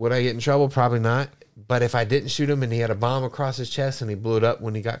 Would I get in trouble? Probably not. But if I didn't shoot him and he had a bomb across his chest and he blew it up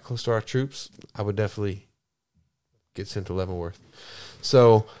when he got close to our troops, I would definitely get sent to Leavenworth.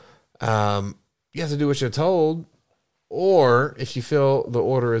 So you have to do what you're told, or if you feel the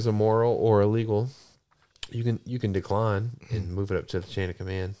order is immoral or illegal, you can decline and move it up to the chain of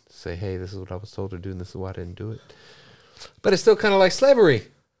command. Say, hey, this is what I was told to do, and this is why I didn't do it. But it's still kind of like slavery.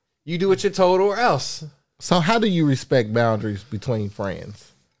 You do what you're told or else. So how do you respect boundaries between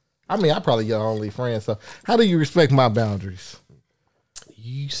friends? I mean, I probably your only friend, so how do you respect my boundaries?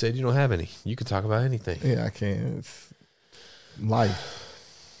 You said you don't have any. You can talk about anything. Yeah, I can. It's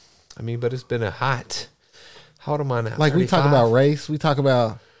life. I mean, but it's been a hot. How old am I now? Like 35? We talk about race. We talk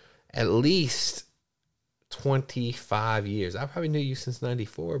about at least 25 years. I probably knew you since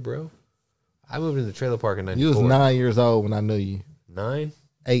 94, bro. I moved into the trailer park in 94. You was 9 years old when I knew you. 9?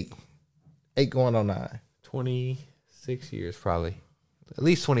 8. 8 going on 9. 26 years, probably. At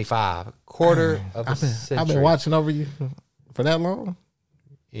least 25. Quarter of a century. I've been watching over you for that long.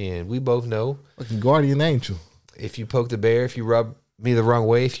 And we both know. Like a guardian angel. If you poke the bear, if you rub me the wrong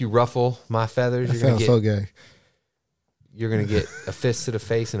way, if you ruffle my feathers, that sounds so gay. You're going to get a fist to the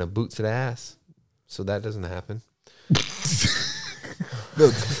face and a boot to the ass. So that doesn't happen. No,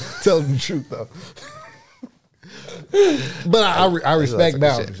 tell them the truth, though. But I respect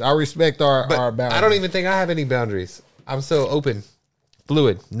boundaries. I respect our boundaries. I don't even think I have any boundaries. I'm so open,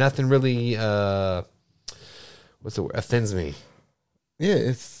 fluid. Nothing really, what's the word? Offends me. Yeah,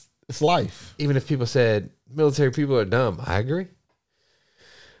 it's life. Even if people said military people are dumb, I agree.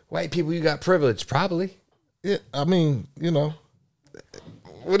 White people, you got privilege, probably. Yeah, I mean, you know.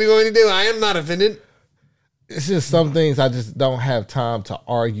 What are you going to do? I am not offended. It's just some things I just don't have time to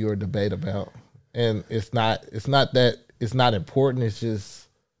argue or debate about. And it's not that it's not important. It's just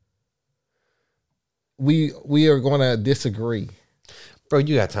we are going to disagree. Bro,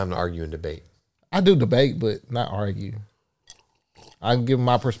 you got time to argue and debate. I do debate, but not argue. I can give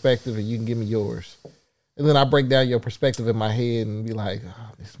my perspective and you can give me yours. And then I break down your perspective in my head and be like,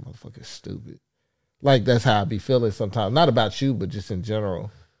 oh, this motherfucker's stupid. Like, that's how I be feeling sometimes. Not about you, but just in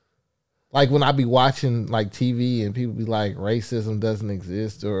general. Like, when I be watching, like, TV and people be like, racism doesn't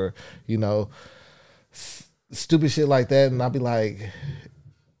exist or, you know, stupid shit like that. And I be like,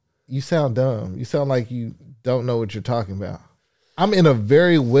 you sound dumb. You sound like you don't know what you're talking about. I'm in a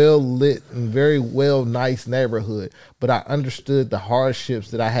very well-lit and very nice neighborhood, but I understood the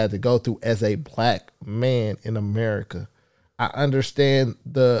hardships that I had to go through as a black man in America. I understand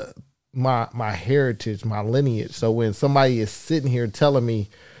my heritage, my lineage. So when somebody is sitting here telling me,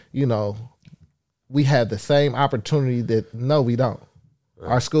 you know, we have the same opportunity that, no, we don't.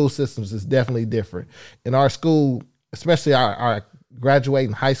 Right. Our school systems is definitely different. In our school, especially our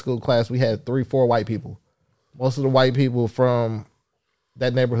graduating high school class, we had 3-4 white people. Most of the white people from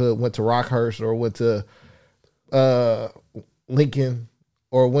that neighborhood went to Rockhurst or went to Lincoln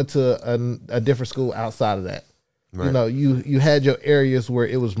or went to a different school outside of that. Right. You know, you had your areas where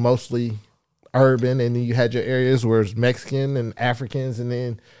it was mostly urban, and then you had your areas where it's Mexican and Africans, and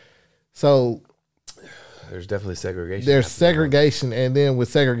then so there's definitely segregation. There's segregation, and then with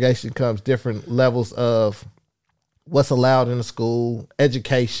segregation comes different levels of what's allowed in the school,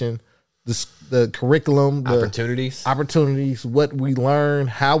 education, the curriculum, the opportunities, what we learn,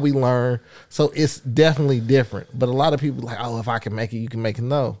 how we learn. So it's definitely different. But a lot of people are like, oh, if I can make it, you can make it.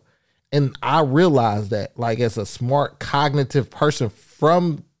 No. And I realize that, like, as a smart, cognitive person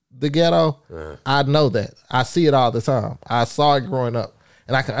from the ghetto, I know that. I see it all the time. I saw it growing up,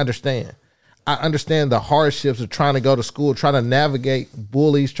 and I can understand. I understand the hardships of trying to go to school, trying to navigate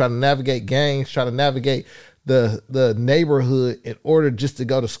bullies, trying to navigate gangs, trying to navigate the neighborhood in order just to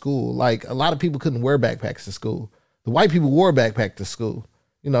go to school. Like, a lot of people couldn't wear backpacks to school. The white people wore backpacks to school.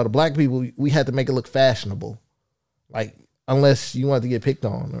 You know, the black people, we had to make it look fashionable. Like, unless you wanted to get picked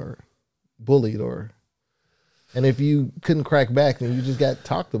on or bullied, and if you couldn't crack back, then you just got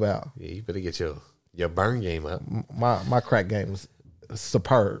talked about. Yeah, you better get your burn game up. My crack game was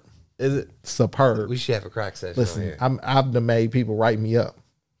superb. Is it superb? We should have a crack session. Listen, I've made people write me up.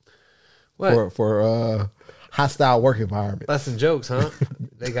 What? For hostile work environment. Busting jokes, huh?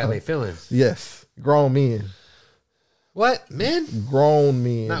 They got their feelings. Yes, grown men. What, men? Grown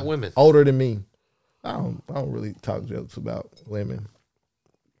men, not women. Older than me. I don't really talk jokes about women.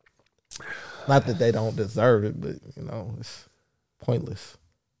 Not that they don't deserve it, but, you know, it's pointless.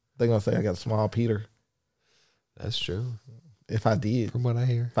 They're going to say I got a small Peter. That's true. If I did. From what I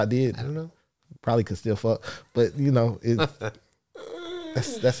hear. If I did. I don't know. Probably could still fuck. But, you know,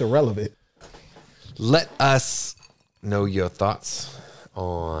 that's irrelevant. Let us know your thoughts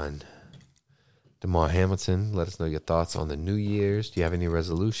on DeMar Hamilton. Let us know your thoughts on the New Year's. Do you have any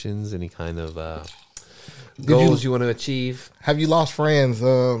resolutions, any kind of goals you want to achieve. Have you lost friends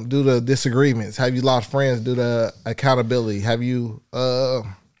due to disagreements? Have you lost friends due to accountability? Have you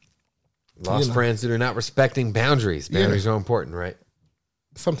lost friends that are not respecting boundaries? Boundaries are important, right?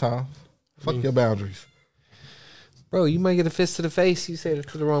 Sometimes. Fuck your boundaries. Bro, you might get a fist to the face. You say it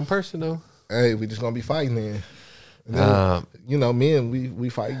to the wrong person, though. Hey, we just going to be fighting then. And then men, we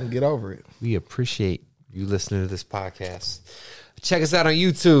fight and get over it. We appreciate you listening to this podcast. Check us out on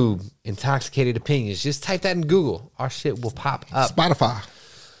YouTube, Intoxicated Opinions. Just type that in Google. Our shit will pop up.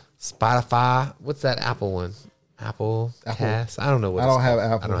 Spotify. What's that Apple one? Apple Cast? I don't know what I don't have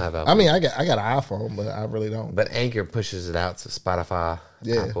Apple. I don't have Apple. I mean, I got an iPhone, but I really don't. But Anchor pushes it out to Spotify,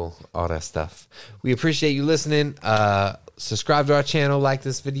 Apple, all that stuff. We appreciate you listening. Subscribe to our channel, like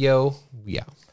this video. We out.